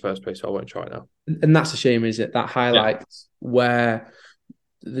exercising in the first place, so I won't try it now. And that's a shame, is it? That highlights where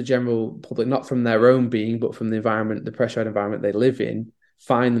the general public, not from their own being, but from the environment, the pressurized environment they live in,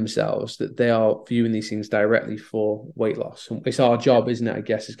 find themselves that they are viewing these things directly for weight loss. It's our job, isn't it, I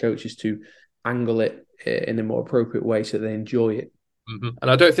guess, as coaches, to angle it in a more appropriate way so they enjoy it. And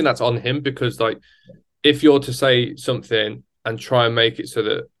I don't think that's on him because, like, if you're to say something and try and make it so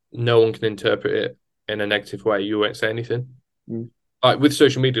that no one can interpret it in a negative way, you won't say anything. Like with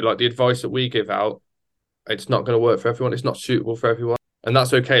social media, like the advice that we give out, it's not going to work for everyone. It's not suitable for everyone. And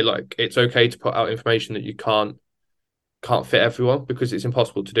that's okay. Like it's okay to put out information that you can't fit everyone because it's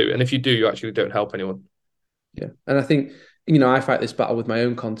impossible to do. And if you do, you actually don't help anyone. Yeah. And I think, I fight this battle with my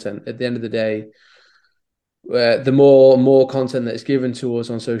own content. At the end of the day, the more content that is given to us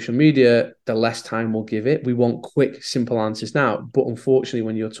on social media, the less time we'll give it. We want quick, simple answers now. But unfortunately,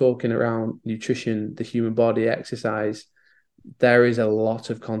 when you're talking around nutrition, the human body, exercise, there is a lot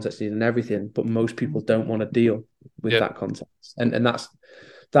of context needed and everything, but most people don't want to deal with that context. And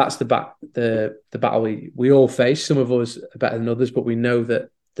that's the battle we all face. Some of us are better than others, but we know that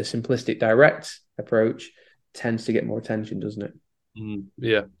the simplistic, direct approach tends to get more attention, doesn't it?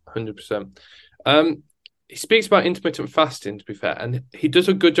 Yeah, 100%. he speaks about intermittent fasting, to be fair, and he does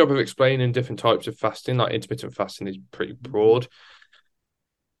a good job of explaining different types of fasting. Like intermittent fasting is pretty broad.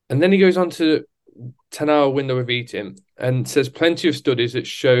 And then he goes on to 10-hour window of eating and says plenty of studies that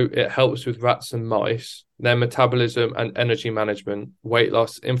show it helps with rats and mice, their metabolism and energy management, weight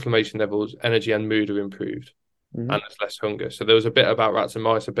loss, inflammation levels, energy and mood are improved, and there's less hunger. So there was a bit about rats and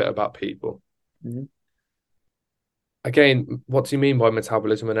mice, a bit about people. Again, what does he mean by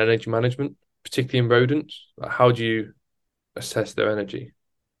metabolism and energy management, particularly in rodents? Like, how do you assess their energy?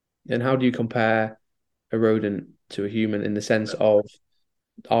 And how do you compare a rodent to a human in the sense of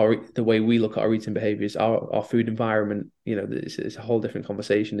the way we look at our eating behaviors, our food environment? It's a whole different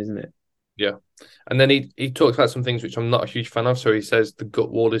conversation, isn't it? Yeah. And then he talks about some things which I'm not a huge fan of. So he says the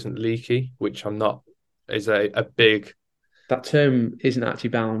gut wall isn't leaky, which I'm not, is a big... That term isn't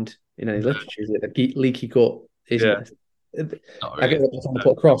actually bound in any literature, is it? The leaky gut isn't. Yeah. I get what they're trying to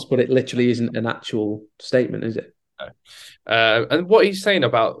put across, but it literally isn't an actual statement, is it? And what he's saying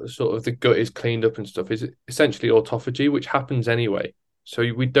about sort of the gut is cleaned up and stuff is essentially autophagy, which happens anyway. So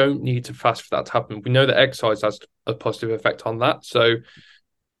we don't need to fast for that to happen. We know that exercise has a positive effect on that. So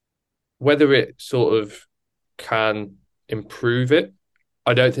whether it sort of can improve it,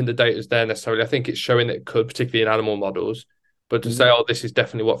 I don't think the data is there necessarily. I think it's showing that it could, particularly in animal models. But to say, oh, this is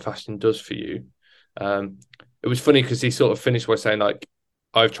definitely what fasting does for you. It was funny because he sort of finished by saying, like,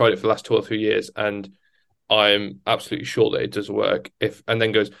 I've tried it for the last 2 or 3 years and I'm absolutely sure that it does work. And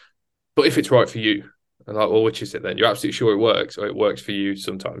then goes, but if it's right for you. And like, well, which is it then? You're absolutely sure it works, or it works for you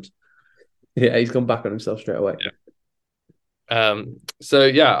sometimes. Yeah, he's gone back on himself straight away. Yeah. So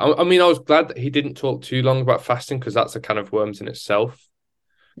yeah, I mean, I was glad that he didn't talk too long about fasting because that's a can of worms in itself.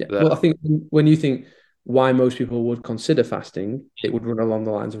 Yeah. Well, I think when you think why most people would consider fasting, it would run along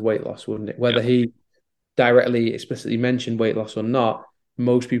the lines of weight loss, wouldn't it? Whether he directly, explicitly mentioned weight loss or not,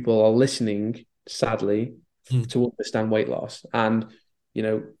 most people are listening, sadly, to understand weight loss. And,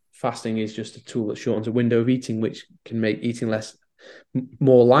 fasting is just a tool that shortens a window of eating, which can make eating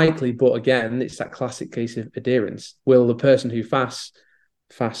more likely. But again, it's that classic case of adherence. Will the person who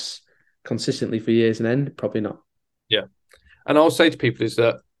fasts consistently for years and end? Probably not. Yeah. And I'll say to people is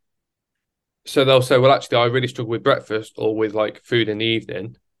that, so they'll say, well, actually, I really struggle with breakfast or with like food in the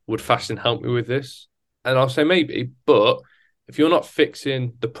evening. Would fasting help me with this? And I'll say maybe, but if you're not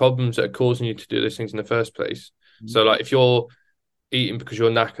fixing the problems that are causing you to do those things in the first place, so like if you're eating because you're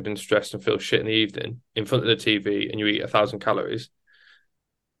knackered and stressed and feel shit in the evening in front of the TV and you eat 1,000 calories,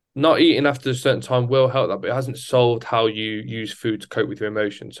 not eating after a certain time will help that, but it hasn't solved how you use food to cope with your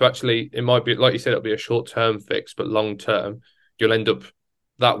emotions. So actually, it might be, like you said, it'll be a short-term fix, but long-term, you'll end up,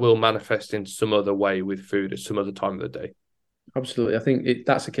 that will manifest in some other way with food at some other time of the day. Absolutely. I think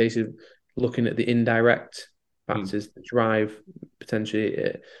that's a case of looking at the indirect factors that drive potentially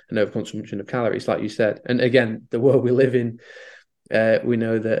an overconsumption of calories, like you said. And again, the world we live in, we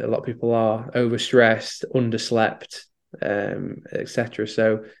know that a lot of people are overstressed, underslept, etc.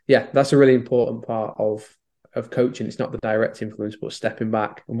 So yeah, that's a really important part of coaching. It's not the direct influence, but stepping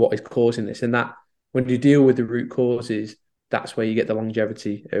back and what is causing this. And that when you deal with the root causes, that's where you get the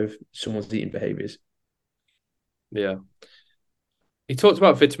longevity of someone's eating behaviors. Yeah. He talked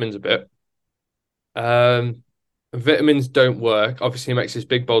about vitamins a bit. Vitamins don't work. Obviously, he makes this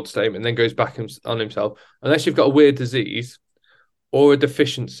big, bold statement and then goes back on himself. Unless you've got a weird disease or a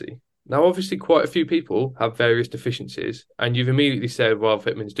deficiency. Now, obviously, quite a few people have various deficiencies, and you've immediately said, well,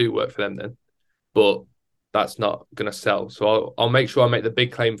 vitamins do work for them then. But that's not going to sell. So I'll make sure I make the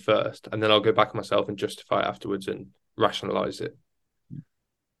big claim first, and then I'll go back on myself and justify it afterwards and rationalize it.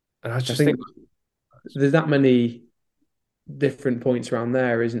 And I think there's that many different points around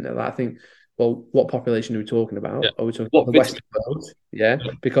there, isn't there? I think, well, what population are we talking about? Are we talking about the Western world? Yeah,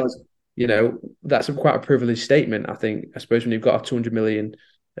 because that's quite a privileged statement. I suppose when you've got a $200 million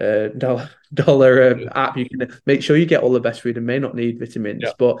dollar app, you can make sure you get all the best food and may not need vitamins.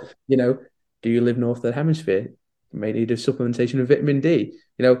 Yeah. But do you live north of the hemisphere? You may need a supplementation of vitamin D.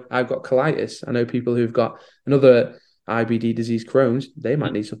 I've got colitis. I know people who've got another IBD disease, Crohn's. They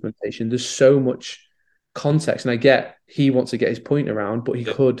might need supplementation. There's so much context, and I get he wants to get his point around, but he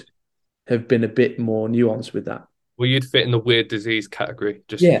could have been a bit more nuanced with that. Well, you'd fit in the weird disease category,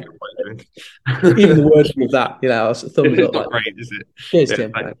 just even the wording of that, thumbs it's up. Not great, is it? Cheers,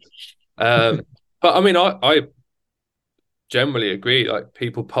 Tim. But I mean, I generally agree. Like,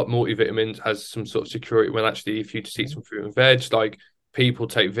 people pop multivitamins as some sort of security when actually, if you just eat some fruit and veg, like people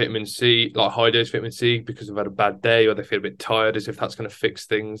take vitamin C, like high dose vitamin C, because they've had a bad day or they feel a bit tired, as if that's going to fix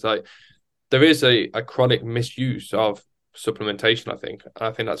things. Like, there is a chronic misuse of supplementation, I think. And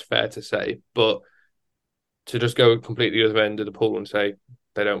I think that's fair to say. But to just go completely the other end of the pool and say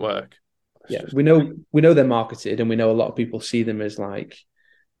they don't work, Yeah, we know they're marketed, and we know a lot of people see them as like,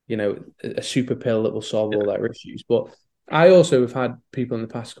 a super pill that will solve all their issues. But I also have had people in the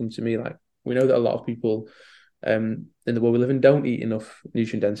past come to me like, we know that a lot of people in the world we live in don't eat enough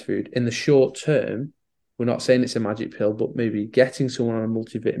nutrient dense food. In the short term, we're not saying it's a magic pill, but maybe getting someone on a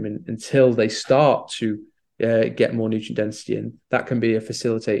multivitamin until they start to get more nutrient density in, that can be a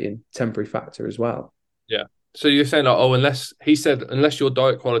facilitating temporary factor as well. Yeah. So you're saying like, oh, unless your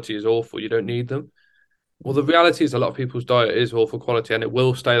diet quality is awful, you don't need them. Well, the reality is a lot of people's diet is awful quality, and it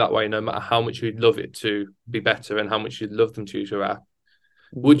will stay that way no matter how much you'd love it to be better and how much you'd love them to use your app.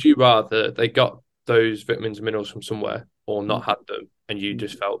 Would you rather they got those vitamins and minerals from somewhere or not had them, and you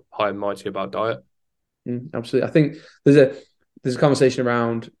just felt high and mighty about diet? Absolutely. I think there's a conversation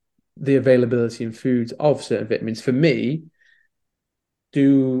around the availability in foods of certain vitamins. For me,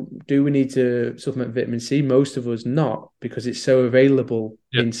 do we need to supplement vitamin C? Most of us not, because it's so available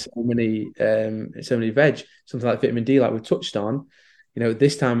in so many veg. Something like vitamin D, like we touched on,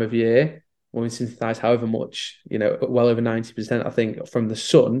 this time of year when we synthesize however much, well over 90%, I think, from the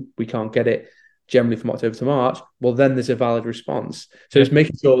sun, we can't get it generally from October to March. Well, then there's a valid response. So it's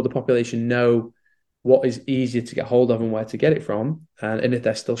making sure the population know what is easier to get hold of and where to get it from, and if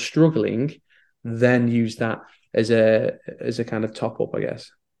they're still struggling, then use that as a kind of top up, I guess.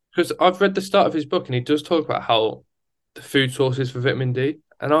 Because I've read the start of his book, and he does talk about how the food sources for vitamin D,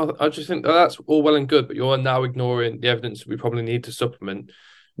 and I just think that's all well and good, but you're now ignoring the evidence that we probably need to supplement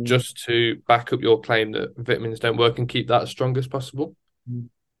just to back up your claim that vitamins don't work and keep that as strong as possible. And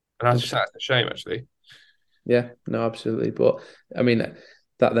I just think that's a shame, actually. Yeah, no, absolutely. But I mean,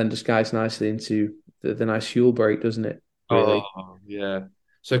 that then just guides nicely into the nice fuel break, doesn't it? Really? Oh, yeah.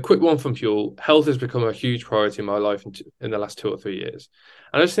 So, quick one from fuel. Health has become a huge priority in my life in the last 2 or 3 years.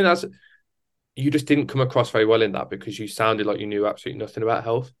 And I just think you just didn't come across very well in that because you sounded like you knew absolutely nothing about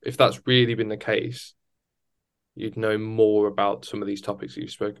health. If that's really been the case, you'd know more about some of these topics that you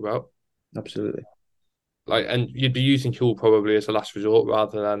spoke about. Absolutely. And you'd be using fuel probably as a last resort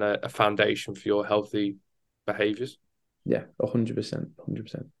rather than a foundation for your healthy behaviours. Yeah, 100%.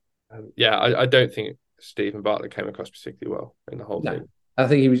 Yeah, I don't think Stephen Bartlett came across particularly well in the whole thing. I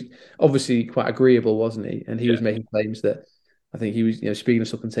think he was obviously quite agreeable, wasn't he? And he was making claims that, I think he was, speaking of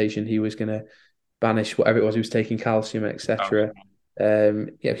supplementation, he was going to banish whatever it was he was taking, calcium, etc.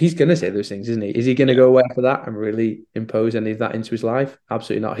 He's going to say those things, isn't he? Is he going to go away for that and really impose any of that into his life?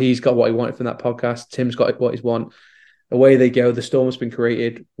 Absolutely not. He's got what he wanted from that podcast. Tim's got what he's want. Away they go. The storm has been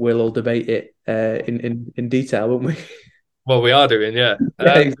created. We'll all debate it in detail, won't we? Well, we are doing, yeah.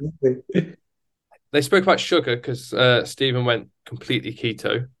 Exactly. They spoke about sugar because Stephen went completely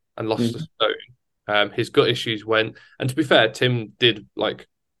keto and lost a stone. His gut issues went, and to be fair, Tim did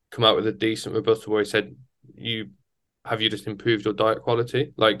come out with a decent rebuttal where he said, "You just improved your diet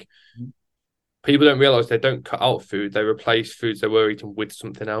quality?" People don't realize they don't cut out food; they replace foods they were eating with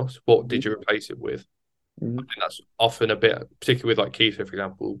something else. What did you replace it with? I think that's often a bit, particularly with keto, for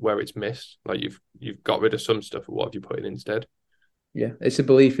example, where it's missed. You've got rid of some stuff, but what have you put in instead? Yeah, it's a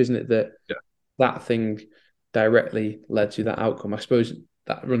belief, isn't it, that that thing directly led to that outcome. I suppose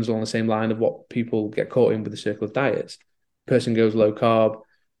that runs along the same line of what people get caught in with the circle of diets. Person goes low carb,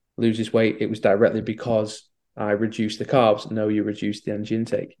 loses weight. It was directly because I reduced the carbs. No, you reduced the energy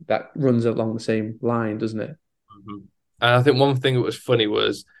intake. That runs along the same line, doesn't it? And I think one thing that was funny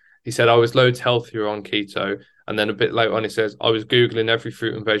was he said I was loads healthier on keto, and then a bit later on he says I was Googling every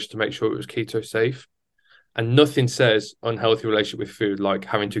fruit and veg to make sure it was keto safe. And nothing says unhealthy relationship with food like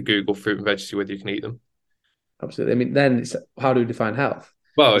having to Google fruit and veg to see whether you can eat them. Absolutely. I mean, then it's how do we define health?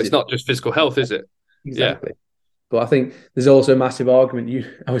 Well, it's not just physical health, is it? Exactly. Yeah. But I think there's also a massive argument,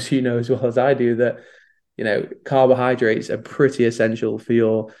 as you know as well as I do, that carbohydrates are pretty essential for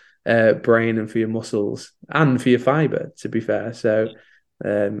your brain and for your muscles and for your fiber, to be fair. So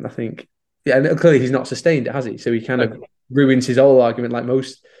I think, and clearly he's not sustained it, has he? So he kind of ruins his whole argument, like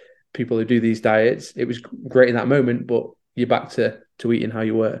most people who do these diets. It was great in that moment, but you're back to eating how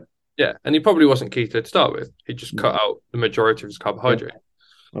you were. Yeah, and he probably wasn't keto to start with. He just cut out the majority of his carbohydrate.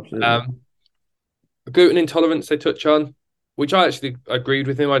 Yeah, absolutely. Gluten intolerance they touch on, which I actually agreed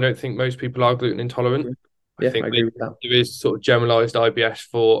with him. I don't think most people are gluten intolerant. Yeah, I agree with that. There is sort of generalized IBS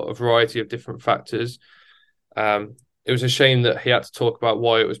for a variety of different factors. It was a shame that he had to talk about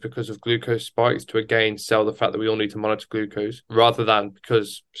why it was because of glucose spikes to again sell the fact that we all need to monitor glucose rather than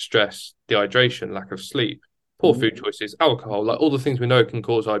because stress, dehydration, lack of sleep, poor food choices, alcohol, all the things we know can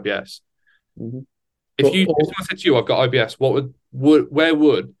cause IBS. If someone said to you, I've got IBS, where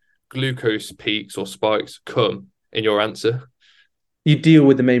would glucose peaks or spikes come in your answer? You deal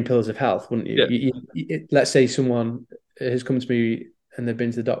with the main pillars of health, wouldn't you? Yeah. Let's say someone has come to me and they've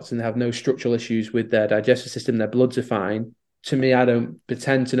been to the doctor and they have no structural issues with their digestive system, their bloods are fine. To me, I don't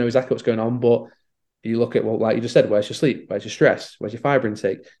pretend to know exactly what's going on, but you look at, well, like you just said, where's your sleep? Where's your stress? Where's your fiber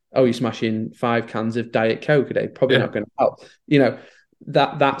intake? Oh, you're smashing 5 cans of Diet Coke a day. Probably not going to help.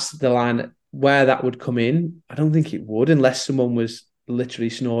 That's the line where that would come in. I don't think it would, unless someone was literally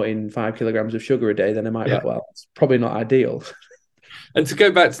snorting 5 kilograms of sugar a day. Then it might be like, well, it's probably not ideal. And to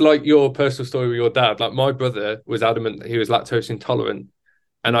go back to like your personal story with your dad, like my brother was adamant that he was lactose intolerant.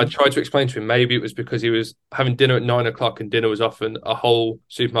 And I tried to explain to him maybe it was because he was having dinner at 9 o'clock and dinner was often a whole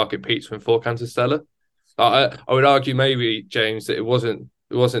supermarket pizza and 4 cans of Stella. I would argue maybe, James, that it wasn't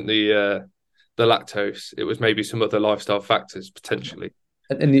the lactose. It was maybe some other lifestyle factors potentially.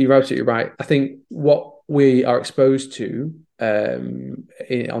 And you're absolutely right. I think what we are exposed to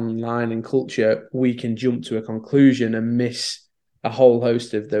online and culture, we can jump to a conclusion and miss a whole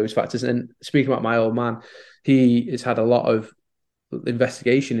host of those factors. And speaking about my old man, he has had a lot of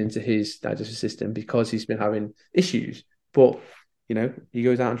investigation into his digestive system because he's been having issues. But he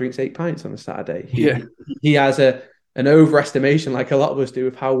goes out and drinks 8 pints on a Saturday. He has an overestimation, like a lot of us do,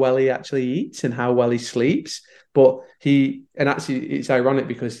 of how well he actually eats and how well he sleeps. But actually it's ironic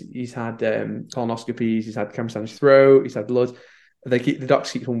because he's had colonoscopies, he's had cancer on his throat, he's had blood. The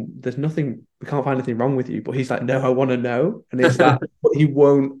docs keep on, there's nothing, we can't find anything wrong with you. But he's like, no, I want to know. And it's that he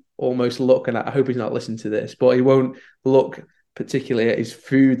won't almost look, and I hope he's not listening to this, but he won't look particularly at his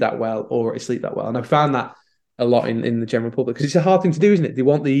food that well or at his sleep that well. And I found that a lot in the general public, because it's a hard thing to do, isn't it? They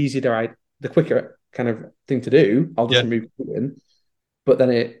want the easier, the quicker kind of thing to do. I'll just remove gluten, but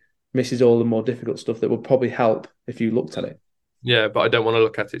then it misses all the more difficult stuff that would probably help if you looked at it. Yeah, but I don't want to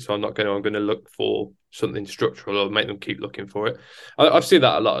look at it, so I'm going to look for something structural or make them keep looking for it. I've seen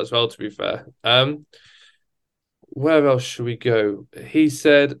that a lot as well, to be fair. Where else should we go? He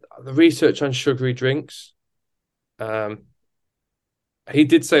said the research on sugary drinks. He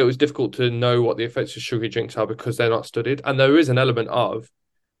did say it was difficult to know what the effects of sugary drinks are because they're not studied. And there is an element of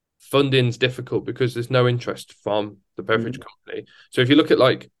funding's difficult because there's no interest from the beverage company. So if you look at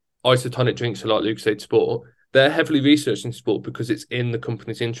like isotonic drinks like Lucozade Sport, they're heavily researched in sport because it's in the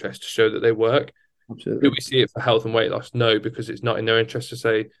company's interest to show that they work. Absolutely. Do we see it for health and weight loss? No, because it's not in their interest to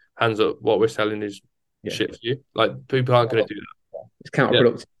say, hands up, what we're selling is shit for you. Like, people aren't going to do that. It's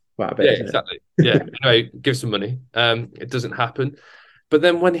counterproductive quite a bit. Yeah, exactly. Yeah. Anyway, give some money. It doesn't happen. But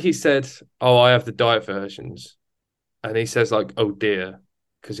then when he said, oh, I have the diet versions, and he says like, oh dear,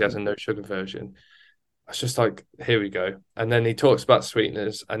 because he has a no sugar version, it's just like, here we go. And then he talks about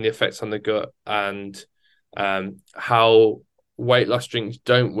sweeteners and the effects on the gut and how weight loss drinks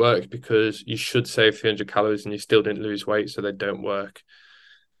don't work because you should save 300 calories and you still didn't lose weight, so they don't work.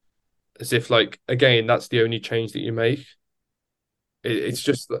 As if, like, again, that's the only change that you make. It's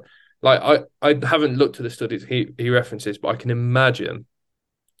just like, I haven't looked at the studies he references, but I can imagine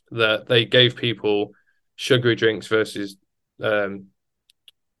that they gave people sugary drinks versus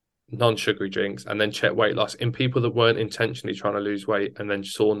non-sugary drinks and then checked weight loss in people that weren't intentionally trying to lose weight and then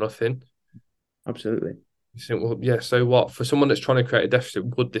saw nothing. Absolutely. You think, well, yeah, so what? For someone that's trying to create a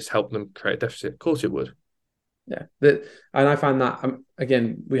deficit, would this help them create a deficit? Of course it would. Yeah. And I find that,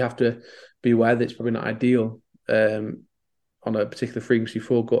 again, we have to be aware that it's probably not ideal on a particular frequency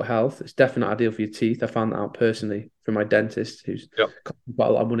for gut health. It's definitely not ideal for your teeth. I found that out personally from my dentist, who's cost quite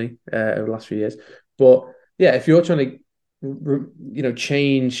a lot of money over the last few years. But yeah, if you're trying to,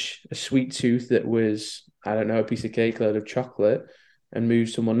 change a sweet tooth that was, I don't know, a piece of cake, a load of chocolate, and move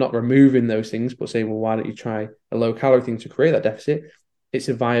someone, not removing those things, but saying, well, why don't you try a low calorie thing to create that deficit? It's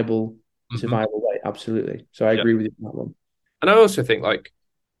a viable way. Absolutely. So I agree with you on that one. And I also think, like,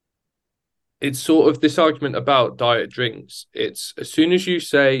 it's sort of this argument about diet drinks. It's as soon as you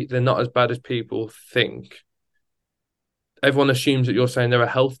say they're not as bad as people think, everyone assumes that you're saying they're a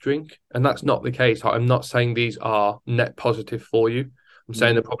health drink, and that's not the case. I'm not saying these are net positive for you. I'm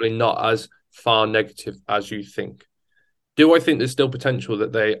saying they're probably not as far negative as you think. Do I think there's still potential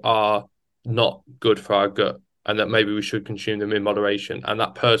that they are not good for our gut and that maybe we should consume them in moderation? And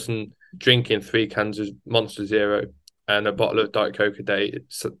that person drinking 3 cans of Monster Zero and a bottle of Diet Coke a day,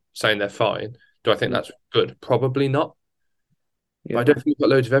 it's saying they're fine. Do I think that's good? Probably not. Yeah. But I don't think we've got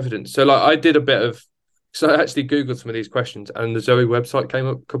loads of evidence. So, like, I did a bit of... So I actually Googled some of these questions and the Zoe website came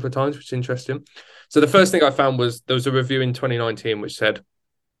up a couple of times, which is interesting. So the first thing I found was there was a review in 2019 which said,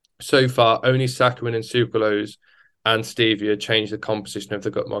 so far, only saccharin and sucralose and stevia change the composition of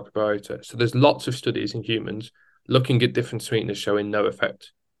the gut microbiota. So there's lots of studies in humans looking at different sweeteners showing no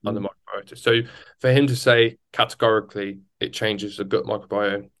effect on the microbiota. So for him to say categorically it changes the gut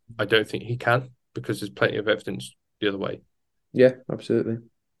microbiome, I don't think he can, because there's plenty of evidence the other way. Yeah, absolutely.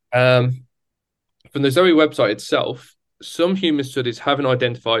 From the Zoe website itself, some human studies haven't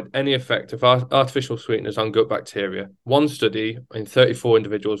identified any effect of artificial sweeteners on gut bacteria. One study in 34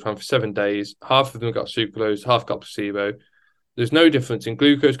 individuals ran for 7 days. Half of them got sucralose, half got placebo. There's no difference in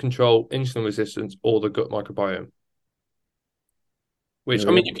glucose control, insulin resistance, or the gut microbiome. Which,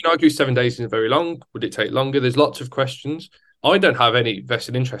 I mean, you can argue 7 days isn't very long. Would it take longer? There's lots of questions. I don't have any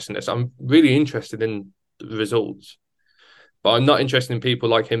vested interest in this. I'm really interested in the results, but I'm not interested in people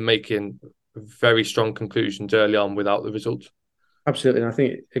like him making very strong conclusions early on without the results. Absolutely. And I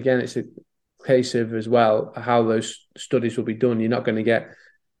think, again, it's a case of as well how those studies will be done. You're not going to get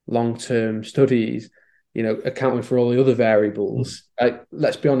long-term studies, accounting for all the other variables.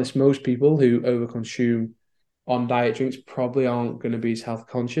 Let's be honest, most people who overconsume on diet drinks probably aren't going to be as health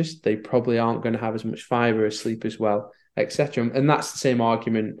conscious. They probably aren't going to have as much fiber, as sleep as well, etc. And that's the same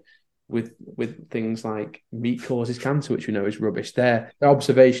argument with things like meat causes cancer, which we know is rubbish. They're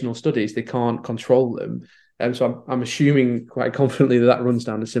observational studies; they can't control them. So I'm assuming quite confidently that runs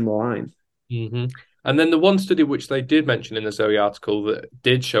down a similar line. Mm-hmm. And then the one study which they did mention in the Zoe article that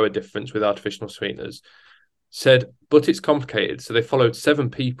did show a difference with artificial sweeteners said, but it's complicated. So they followed 7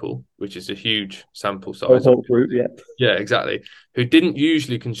 people, which is a huge sample size. Whole group, yeah. Yeah, exactly. Who didn't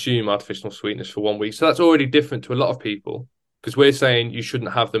usually consume artificial sweeteners for 1 week. So that's already different to a lot of people, because we're saying you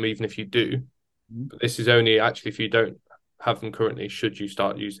shouldn't have them even if you do. Mm-hmm. But this is only actually if you don't have them currently, should you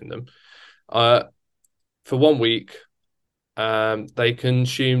start using them. For 1 week, they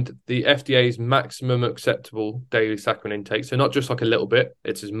consumed the FDA's maximum acceptable daily saccharin intake. So not just like a little bit,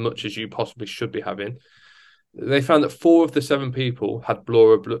 it's as much as you possibly should be having. They found that 4 of the 7 people had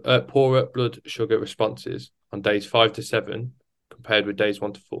poorer blood sugar responses on days 5 to 7 compared with days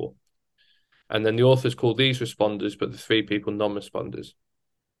 1 to 4. And then the authors called these responders, but the 3 people non-responders.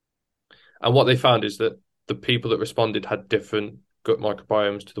 And what they found is that the people that responded had different gut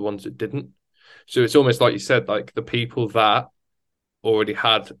microbiomes to the ones that didn't. So it's almost like you said, like the people that already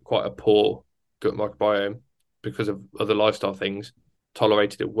had quite a poor gut microbiome because of other lifestyle things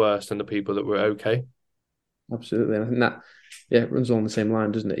tolerated it worse than the people that were okay. Absolutely. And I think that, it runs along the same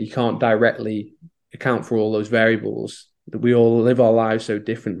line, doesn't it? You can't directly account for all those variables, that we all live our lives so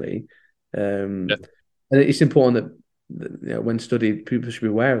differently. And it's important that when studied, people should be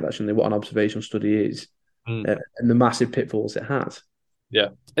aware of that, shouldn't they? What an observational study is and the massive pitfalls it has.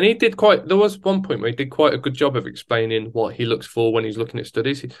 Yeah. And there was one point where he did quite a good job of explaining what he looks for when he's looking at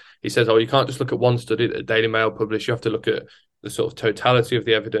studies. He says, you can't just look at one study that the Daily Mail published. You have to look at the sort of totality of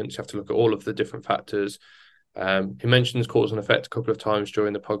the evidence. You have to look at all of the different factors. He mentions cause and effect a couple of times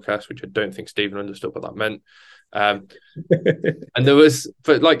during the podcast, which I don't think Stephen understood what that meant. And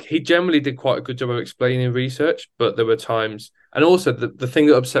he generally did quite a good job of explaining research, but there were times, and also the thing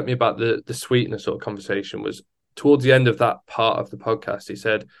that upset me about the sweetener sort of conversation was towards the end of that part of the podcast, he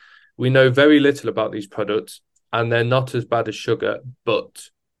said, we know very little about these products and they're not as bad as sugar, but.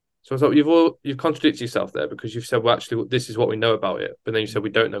 So I thought you've contradicted yourself there, because you've said, well, actually, this is what we know about it, but then you said we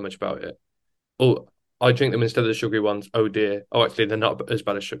don't know much about it. Oh, I drink them instead of the sugary ones. Oh dear. Oh, actually, they're not as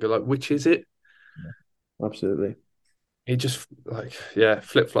bad as sugar. Like, which is it? Yeah, absolutely. He just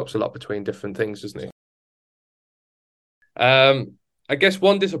flip-flops a lot between different things, doesn't he? I guess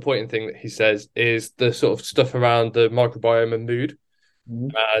one disappointing thing that he says is the sort of stuff around the microbiome and mood.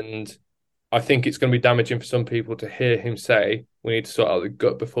 Mm-hmm. And I think it's going to be damaging for some people to hear him say we need to sort out the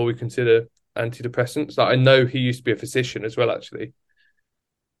gut before we consider antidepressants. Like, I know he used to be a physician as well, actually.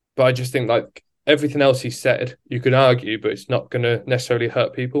 But I just think, like, everything else he said, you could argue, but it's not going to necessarily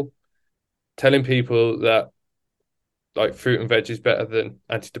hurt people. Telling people that like fruit and veg is better than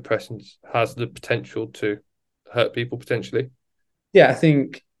antidepressants has the potential to hurt people potentially. Yeah, I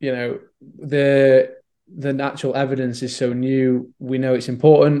think, the natural evidence is so new. We know it's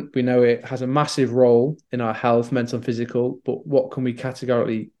important. We know it has a massive role in our health, mental and physical. But what can we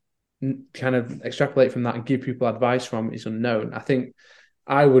categorically kind of extrapolate from that and give people advice from is unknown. I think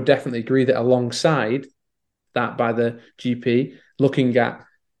I would definitely agree that alongside that by the GP, looking at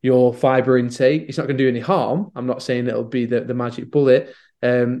your fiber intake, it's not going to do any harm. I'm not saying it'll be the magic bullet,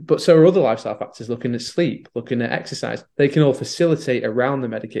 but so are other lifestyle factors, looking at sleep, looking at exercise. They can all facilitate around the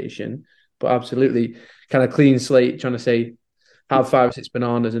medication, but absolutely kind of clean slate, trying to say have 5 or 6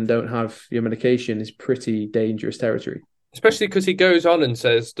 bananas and don't have your medication is pretty dangerous territory. Especially because he goes on and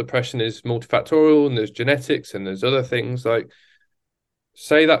says depression is multifactorial and there's genetics and there's other things. Like,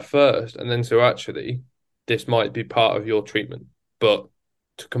 say that first, and then so actually this might be part of your treatment. But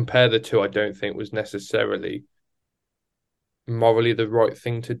to compare the two, I don't think was necessarily morally the right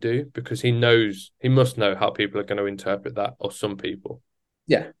thing to do, because he must know how people are going to interpret that, or some people.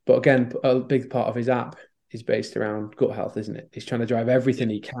 Yeah, but again, a big part of his app is based around gut health, isn't it? He's trying to drive everything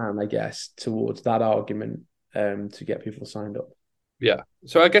he can, I guess, towards that argument. to get people signed up. Yeah.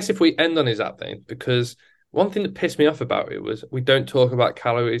 So I guess if we end on his app then, because one thing that pissed me off about it was we don't talk about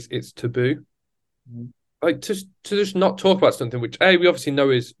calories. It's taboo. Like to just not talk about something which we obviously know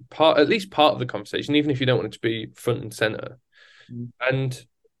is at least part of the conversation, even if you don't want it to be front and center, and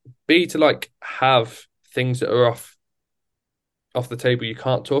B, to like have things that are off the table, you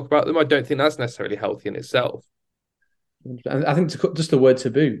can't talk about them. I don't think that's necessarily healthy in itself. And I think just the word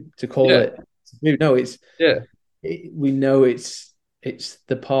taboo, to call it taboo. No, we know it's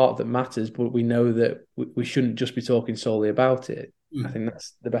the part that matters, but we know that we shouldn't just be talking solely about it. I think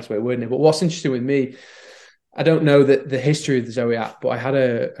that's the best way of wording it. But what's interesting with me, I don't know the history of the Zoe app, but I had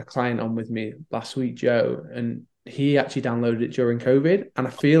a client on with me last week, Joe, and he actually downloaded it during COVID. And I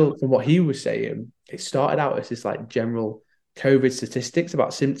feel from what he was saying, it started out as this like general COVID statistics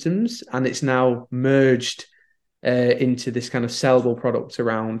about symptoms, and it's now merged into this kind of sellable product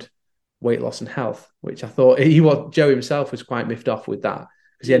around weight loss and health, which I thought Joe himself was quite miffed off with that,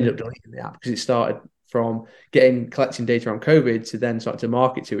 because he ended up deleting the app because it started from collecting data on COVID to then start to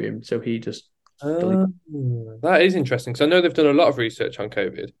market to him. So he just that is interesting, because I know they've done a lot of research on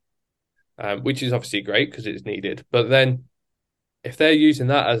COVID, which is obviously great because it's needed. But then if they're using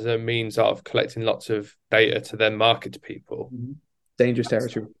that as a means of collecting lots of data to then market to people, dangerous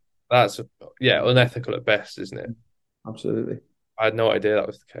territory. That's unethical at best, isn't it? Absolutely. I had no idea that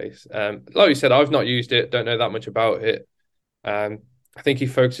was the case. Like you said, I've not used it, don't know that much about it. I think he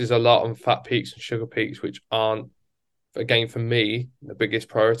focuses a lot on fat peaks and sugar peaks, which aren't, again, for me, the biggest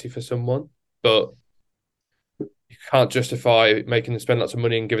priority for someone. But you can't justify making them spend lots of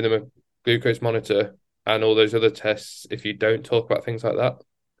money and giving them a glucose monitor and all those other tests if you don't talk about things like that.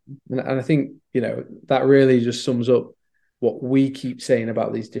 And I think, that really just sums up what we keep saying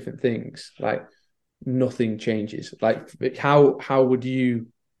about these different things. Like, nothing changes. Like, how would you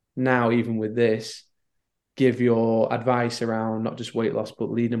now, even with this, give your advice around not just weight loss but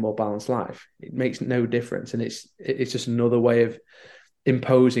leading a more balanced life? It makes no difference, and it's just another way of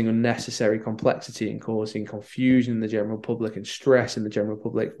imposing unnecessary complexity and causing confusion in the general public and stress in the general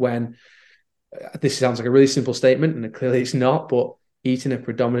public, when this sounds like a really simple statement, and clearly it's not. But eating a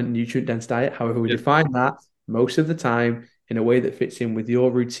predominant nutrient dense diet, however we define that, most of the time in a way that fits in with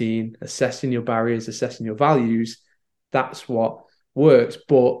your routine, assessing your barriers, assessing your values, that's what works.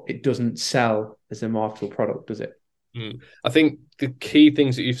 But it doesn't sell as a marketable product, does it? I think the key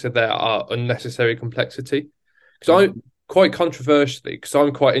things that you've said there are unnecessary complexity. Because I'm quite controversially, because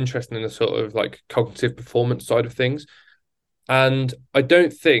I'm quite interested in the sort of like cognitive performance side of things. And I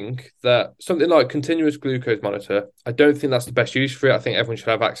don't think that something like continuous glucose monitor, I don't think that's the best use for it. I think everyone should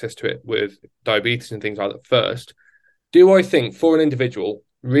have access to it with diabetes and things like that first. Do I think for an individual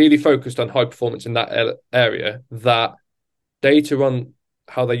really focused on high performance in that area, that data on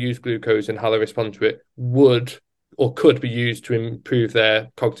how they use glucose and how they respond to it would or could be used to improve their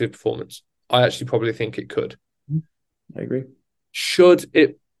cognitive performance? I actually probably think it could. I agree. Should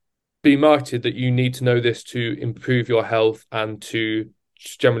it be marketed that you need to know this to improve your health and to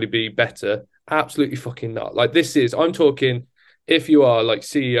generally be better? Absolutely fucking not. Like, I'm talking, if you are like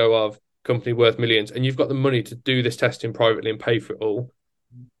CEO of a company worth millions and you've got the money to do this testing privately and pay for it all,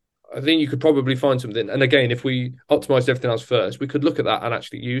 I think you could probably find something. And again, if we optimized everything else first, we could look at that and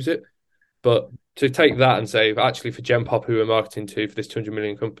actually use it. But to take that and say, actually, for Gen Pop, who we're marketing to for this 200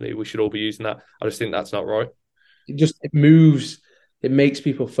 million company, we should all be using that, I just think that's not right. It makes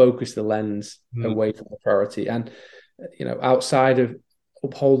people focus the lens away from the priority. And, outside of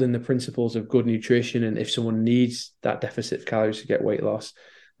upholding the principles of good nutrition, and if someone needs that deficit of calories to get weight loss,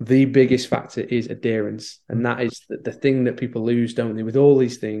 the biggest factor is adherence. And that is the thing that people lose, don't they? With all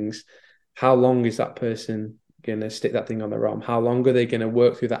these things, how long is that person going to stick that thing on their arm? How long are they going to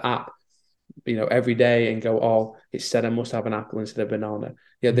work through the app, every day and go, oh, it said I must have an apple instead of banana.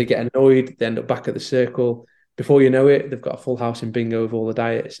 They get annoyed, they end up back at the circle. Before you know it, they've got a full house in bingo of all the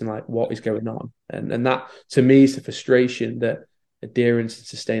diets, and like, what is going on? And that, to me, is the frustration that adherence and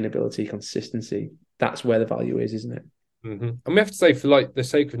sustainability, consistency, that's where the value is, isn't it? Mm-hmm. And we have to say, for like the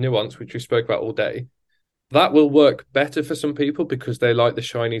sake of nuance, which we spoke about all day, that will work better for some people because they like the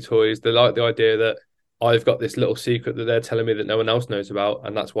shiny toys. They like the idea that I've got this little secret that they're telling me that no one else knows about,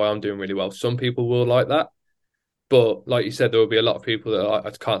 and that's why I'm doing really well. Some people will like that. But like you said, there will be a lot of people that I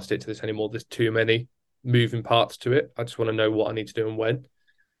can't stick to this anymore. There's too many moving parts to it. I just want to know what I need to do and when.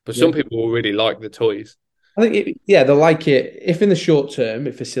 But some people will really like the toys. I think, they'll like it if in the short term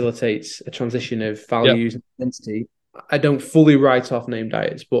it facilitates a transition of values and identity. I don't fully write off name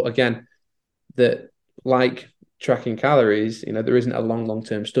diets, but again, that, like tracking calories, there isn't a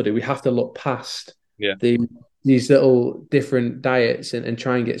long-term study. We have to look past these little different diets and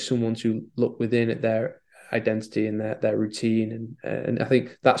try and get someone to look within at their identity and their routine. And I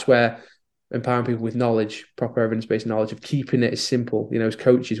think that's where empowering people with knowledge, proper evidence-based knowledge, of keeping it as simple. As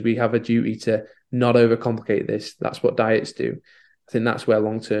coaches, we have a duty to not overcomplicate this. That's what diets do. I think that's where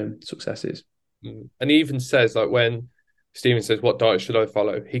long-term success is. And he even says, like, when Stephen says, what diet should I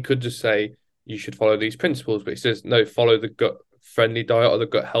follow? He could just say, you should follow these principles, but he says, no, follow the gut-friendly diet or the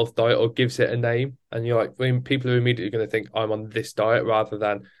gut health diet, or gives it a name. And you're like, when people are immediately going to think, I'm on this diet rather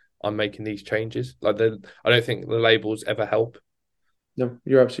than I'm making these changes. Like, I don't think the labels ever help. No,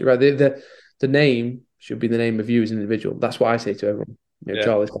 you're absolutely right. The name should be the name of you as an individual. That's what I say to everyone.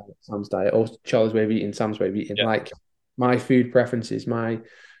 Charlie's diet, Sam's diet, or Charlie's way of eating, Sam's way of eating. Yeah. Like, my food preferences, my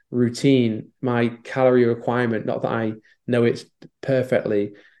routine, my calorie requirement, not that I know it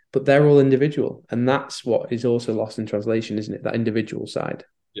perfectly, but they're all individual. And that's what is also lost in translation, isn't it? That individual side.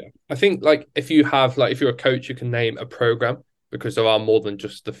 Yeah. I think, like, if you're a coach, you can name a program, because there are more than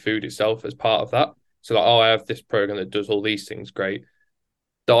just the food itself as part of that. So, like, I have this program that does all these things. Great.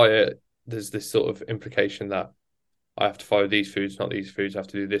 Diet, there's this sort of implication that I have to follow these foods, not these foods. I have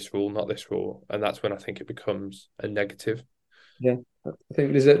to do this rule, not this rule. And that's when I think it becomes a negative. Yeah, I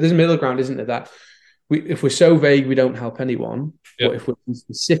think there's a middle ground, isn't there? That if we're so vague, we don't help anyone. Yeah. But if we're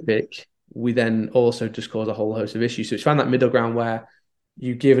specific, we then also just cause a whole host of issues. So it's found that middle ground where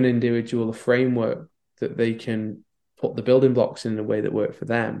you give an individual a framework that they can put the building blocks in a way that work for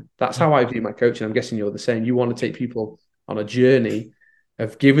them. That's how I view my coaching. I'm guessing you're the same. You want to take people on a journey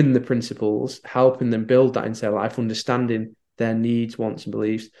of giving the principles, helping them build that into their life, understanding their needs, wants, and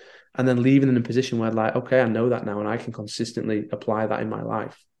beliefs, and then leaving them in a position where, like, okay, I know that now, and I can consistently apply that in my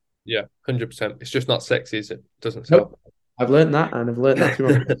life. Yeah, 100%. It's just not sexy, is it? It doesn't Nope. sound. I've learned that, and I've learned that through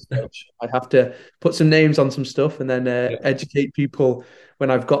my research. I have to put some names on some stuff and then educate people when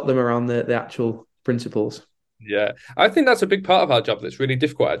I've got them around the actual principles. Yeah, I think that's a big part of our job that's really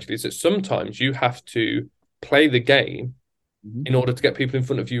difficult, actually, is that sometimes you have to play the game in order to get people in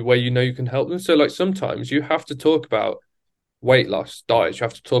front of you where you know you can help them. So, like, sometimes you have to talk about weight loss diets. You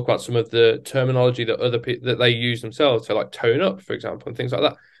have to talk about some of the terminology that other people that they use themselves to, like, tone up, for example, and things like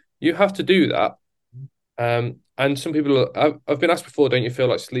that. You have to do that. And some people, I've been asked before, don't you feel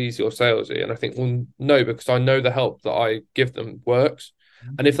like sleazy or salesy? And I think, well, no, because I know the help that I give them works.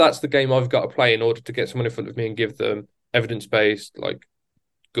 And if that's the game I've got to play in order to get someone in front of me and give them evidence-based, like,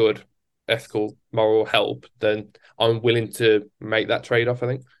 good, ethical, moral help, then I'm willing to make that trade-off, I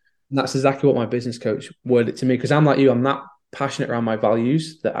think. And that's exactly what my business coach worded it to me, because I'm like you, I'm that passionate around my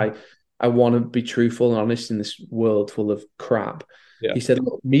values that I want to be truthful and honest in this world full of crap. Yeah. He said,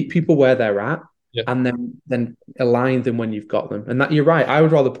 look, meet people where they're at, and then align them when you've got them. And that, you're right. I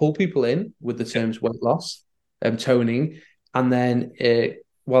would rather pull people in with the terms weight loss, toning, and then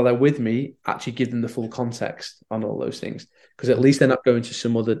while they're with me, actually give them the full context on all those things, because at least they're not going to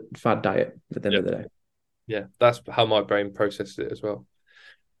some other fad diet at the end of the day. Yeah, that's how my brain processes it as well.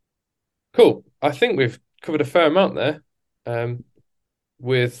 Cool. I think we've covered a fair amount there,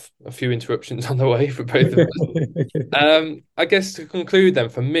 with a few interruptions on the way for both of us. I guess to conclude then,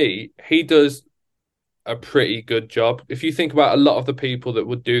 for me, he does a pretty good job. If you think about a lot of the people that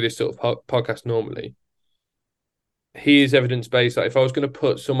would do this sort of podcast normally, he is evidence-based. Like, if I was going to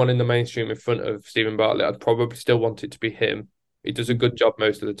put someone in the mainstream in front of Stephen Bartlett, I'd probably still want it to be him. He does a good job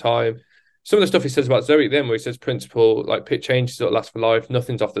most of the time. Some of the stuff he says about Zoe then, where he says principle, like, pit changes that last for life,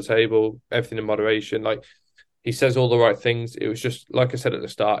 nothing's off the table, everything in moderation. Like, he says all the right things. It was just, like I said at the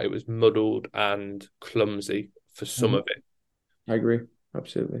start, it was muddled and clumsy for some of it. I agree.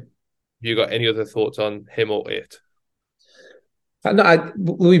 Absolutely. You got any other thoughts on him or it? No,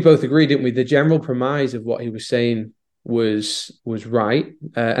 we both agreed, didn't we? The general premise of what he was saying was right.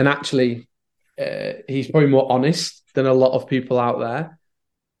 And actually, he's probably more honest than a lot of people out there.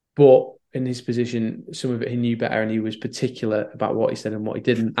 But in his position, some of it he knew better, and he was particular about what he said and what he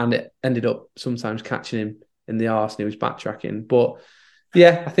didn't. And it ended up sometimes catching him in the arse, and he was backtracking. But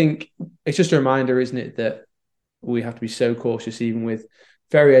yeah, I think it's just a reminder, isn't it, that we have to be so cautious, even with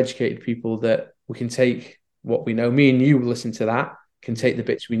very educated people, that we can take what we know. Me and you listen to that, can take the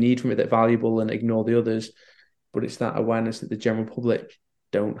bits we need from it that are valuable and ignore the others. But it's that awareness that the general public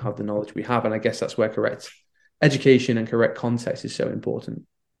don't have the knowledge we have. And I guess that's where correct education and correct context is so important.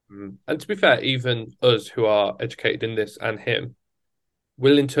 And to be fair, even us who are educated in this and him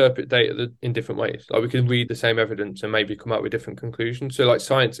will interpret data in different ways. Like, we can read the same evidence and maybe come out with different conclusions. So, like,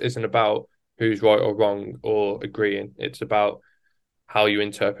 science isn't about who's right or wrong or agreeing. It's about how you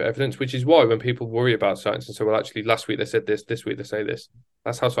interpret evidence, which is why when people worry about science and say, well, actually, last week they said this week they say this.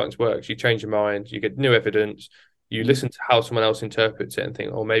 That's how science works. You change your mind, you get new evidence, you listen to how someone else interprets it and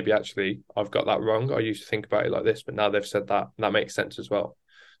think, oh, maybe actually I've got that wrong. I used to think about it like this, but now they've said that, and that makes sense as well.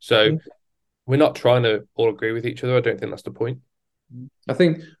 So we're not trying to all agree with each other. I don't think that's the point. I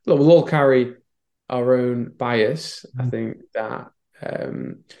think, look, we'll all carry our own bias. I think that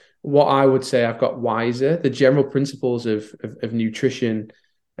what I would say I've got wiser. The general principles of nutrition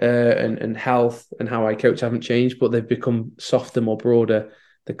and health and how I coach haven't changed, but they've become softer, more broader.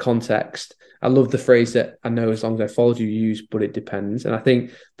 The context. I love the phrase that I know as long as I followed you use, but it depends. And I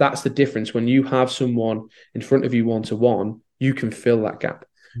think that's the difference. When you have someone in front of you one-to-one, you can fill that gap.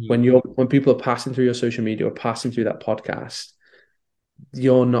 When people are passing through your social media or passing through that podcast,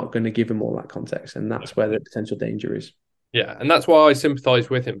 you're not going to give them all that context. And that's where the potential danger is. Yeah. And that's why I sympathize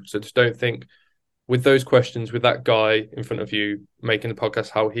with him. So just don't think with those questions, with that guy in front of you making the podcast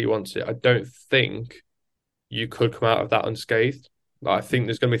how he wants it, I don't think you could come out of that unscathed. I think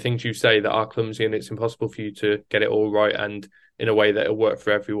there's going to be things you say that are clumsy and it's impossible for you to get it all right and in a way that it'll work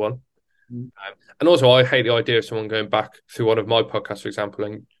for everyone. And also, I hate the idea of someone going back through one of my podcasts, for example,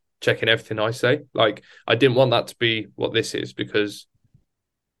 and checking everything I say. Like, I didn't want that to be what this is, because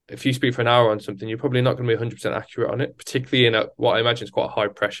if you speak for an hour on something, you're probably not going to be 100% accurate on it, particularly in what I imagine is quite a high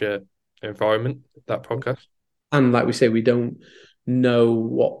pressure environment, that podcast. And like we say, we don't know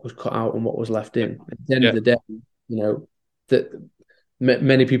what was cut out and what was left in. At the end of the day, that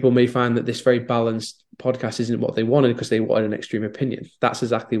many people may find that this very balanced podcast isn't what they wanted because they wanted an extreme opinion. That's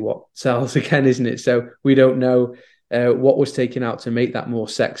exactly what sells again, isn't it? So we don't know what was taken out to make that more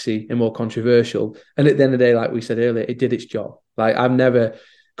sexy and more controversial. And at the end of the day, like we said earlier, it did its job. Like, I've never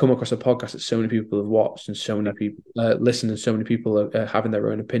come across a podcast that so many people have watched and so many people listened and so many people are having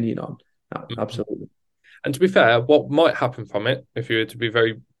their own opinion on. Absolutely. And to be fair, what might happen from it, if you were to be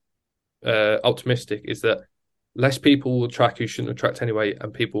very optimistic, is that less people will track who shouldn't have tracked anyway,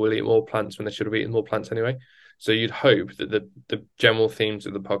 and people will eat more plants when they should have eaten more plants anyway. So you'd hope that the general themes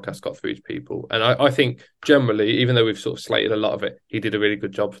of the podcast got through to people. And I think generally, even though we've sort of slated a lot of it, he did a really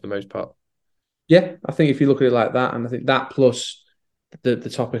good job for the most part. Yeah, I think if you look at it like that, and I think that plus the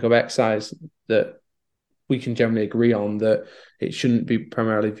topic of exercise, that we can generally agree on that it shouldn't be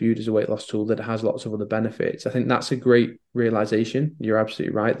primarily viewed as a weight loss tool, that it has lots of other benefits. I think that's a great realization. You're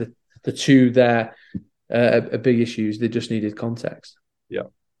absolutely right. The two there are big issues. They just needed context. Yeah,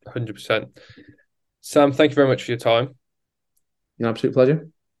 100%. Sam, thank you very much for your time. An absolute pleasure.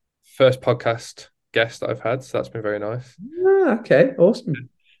 First podcast guest that I've had, so that's been very nice. Okay, awesome.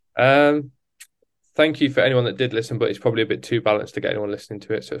 Thank you for anyone that did listen, but it's probably a bit too balanced to get anyone listening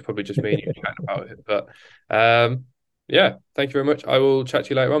to it, so it's probably just me and you chatting about it. But yeah, thank you very much. I will chat to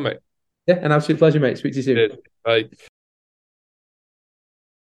you later on, mate. Yeah, an absolute pleasure, mate. Speak to you soon. Cheers. Bye.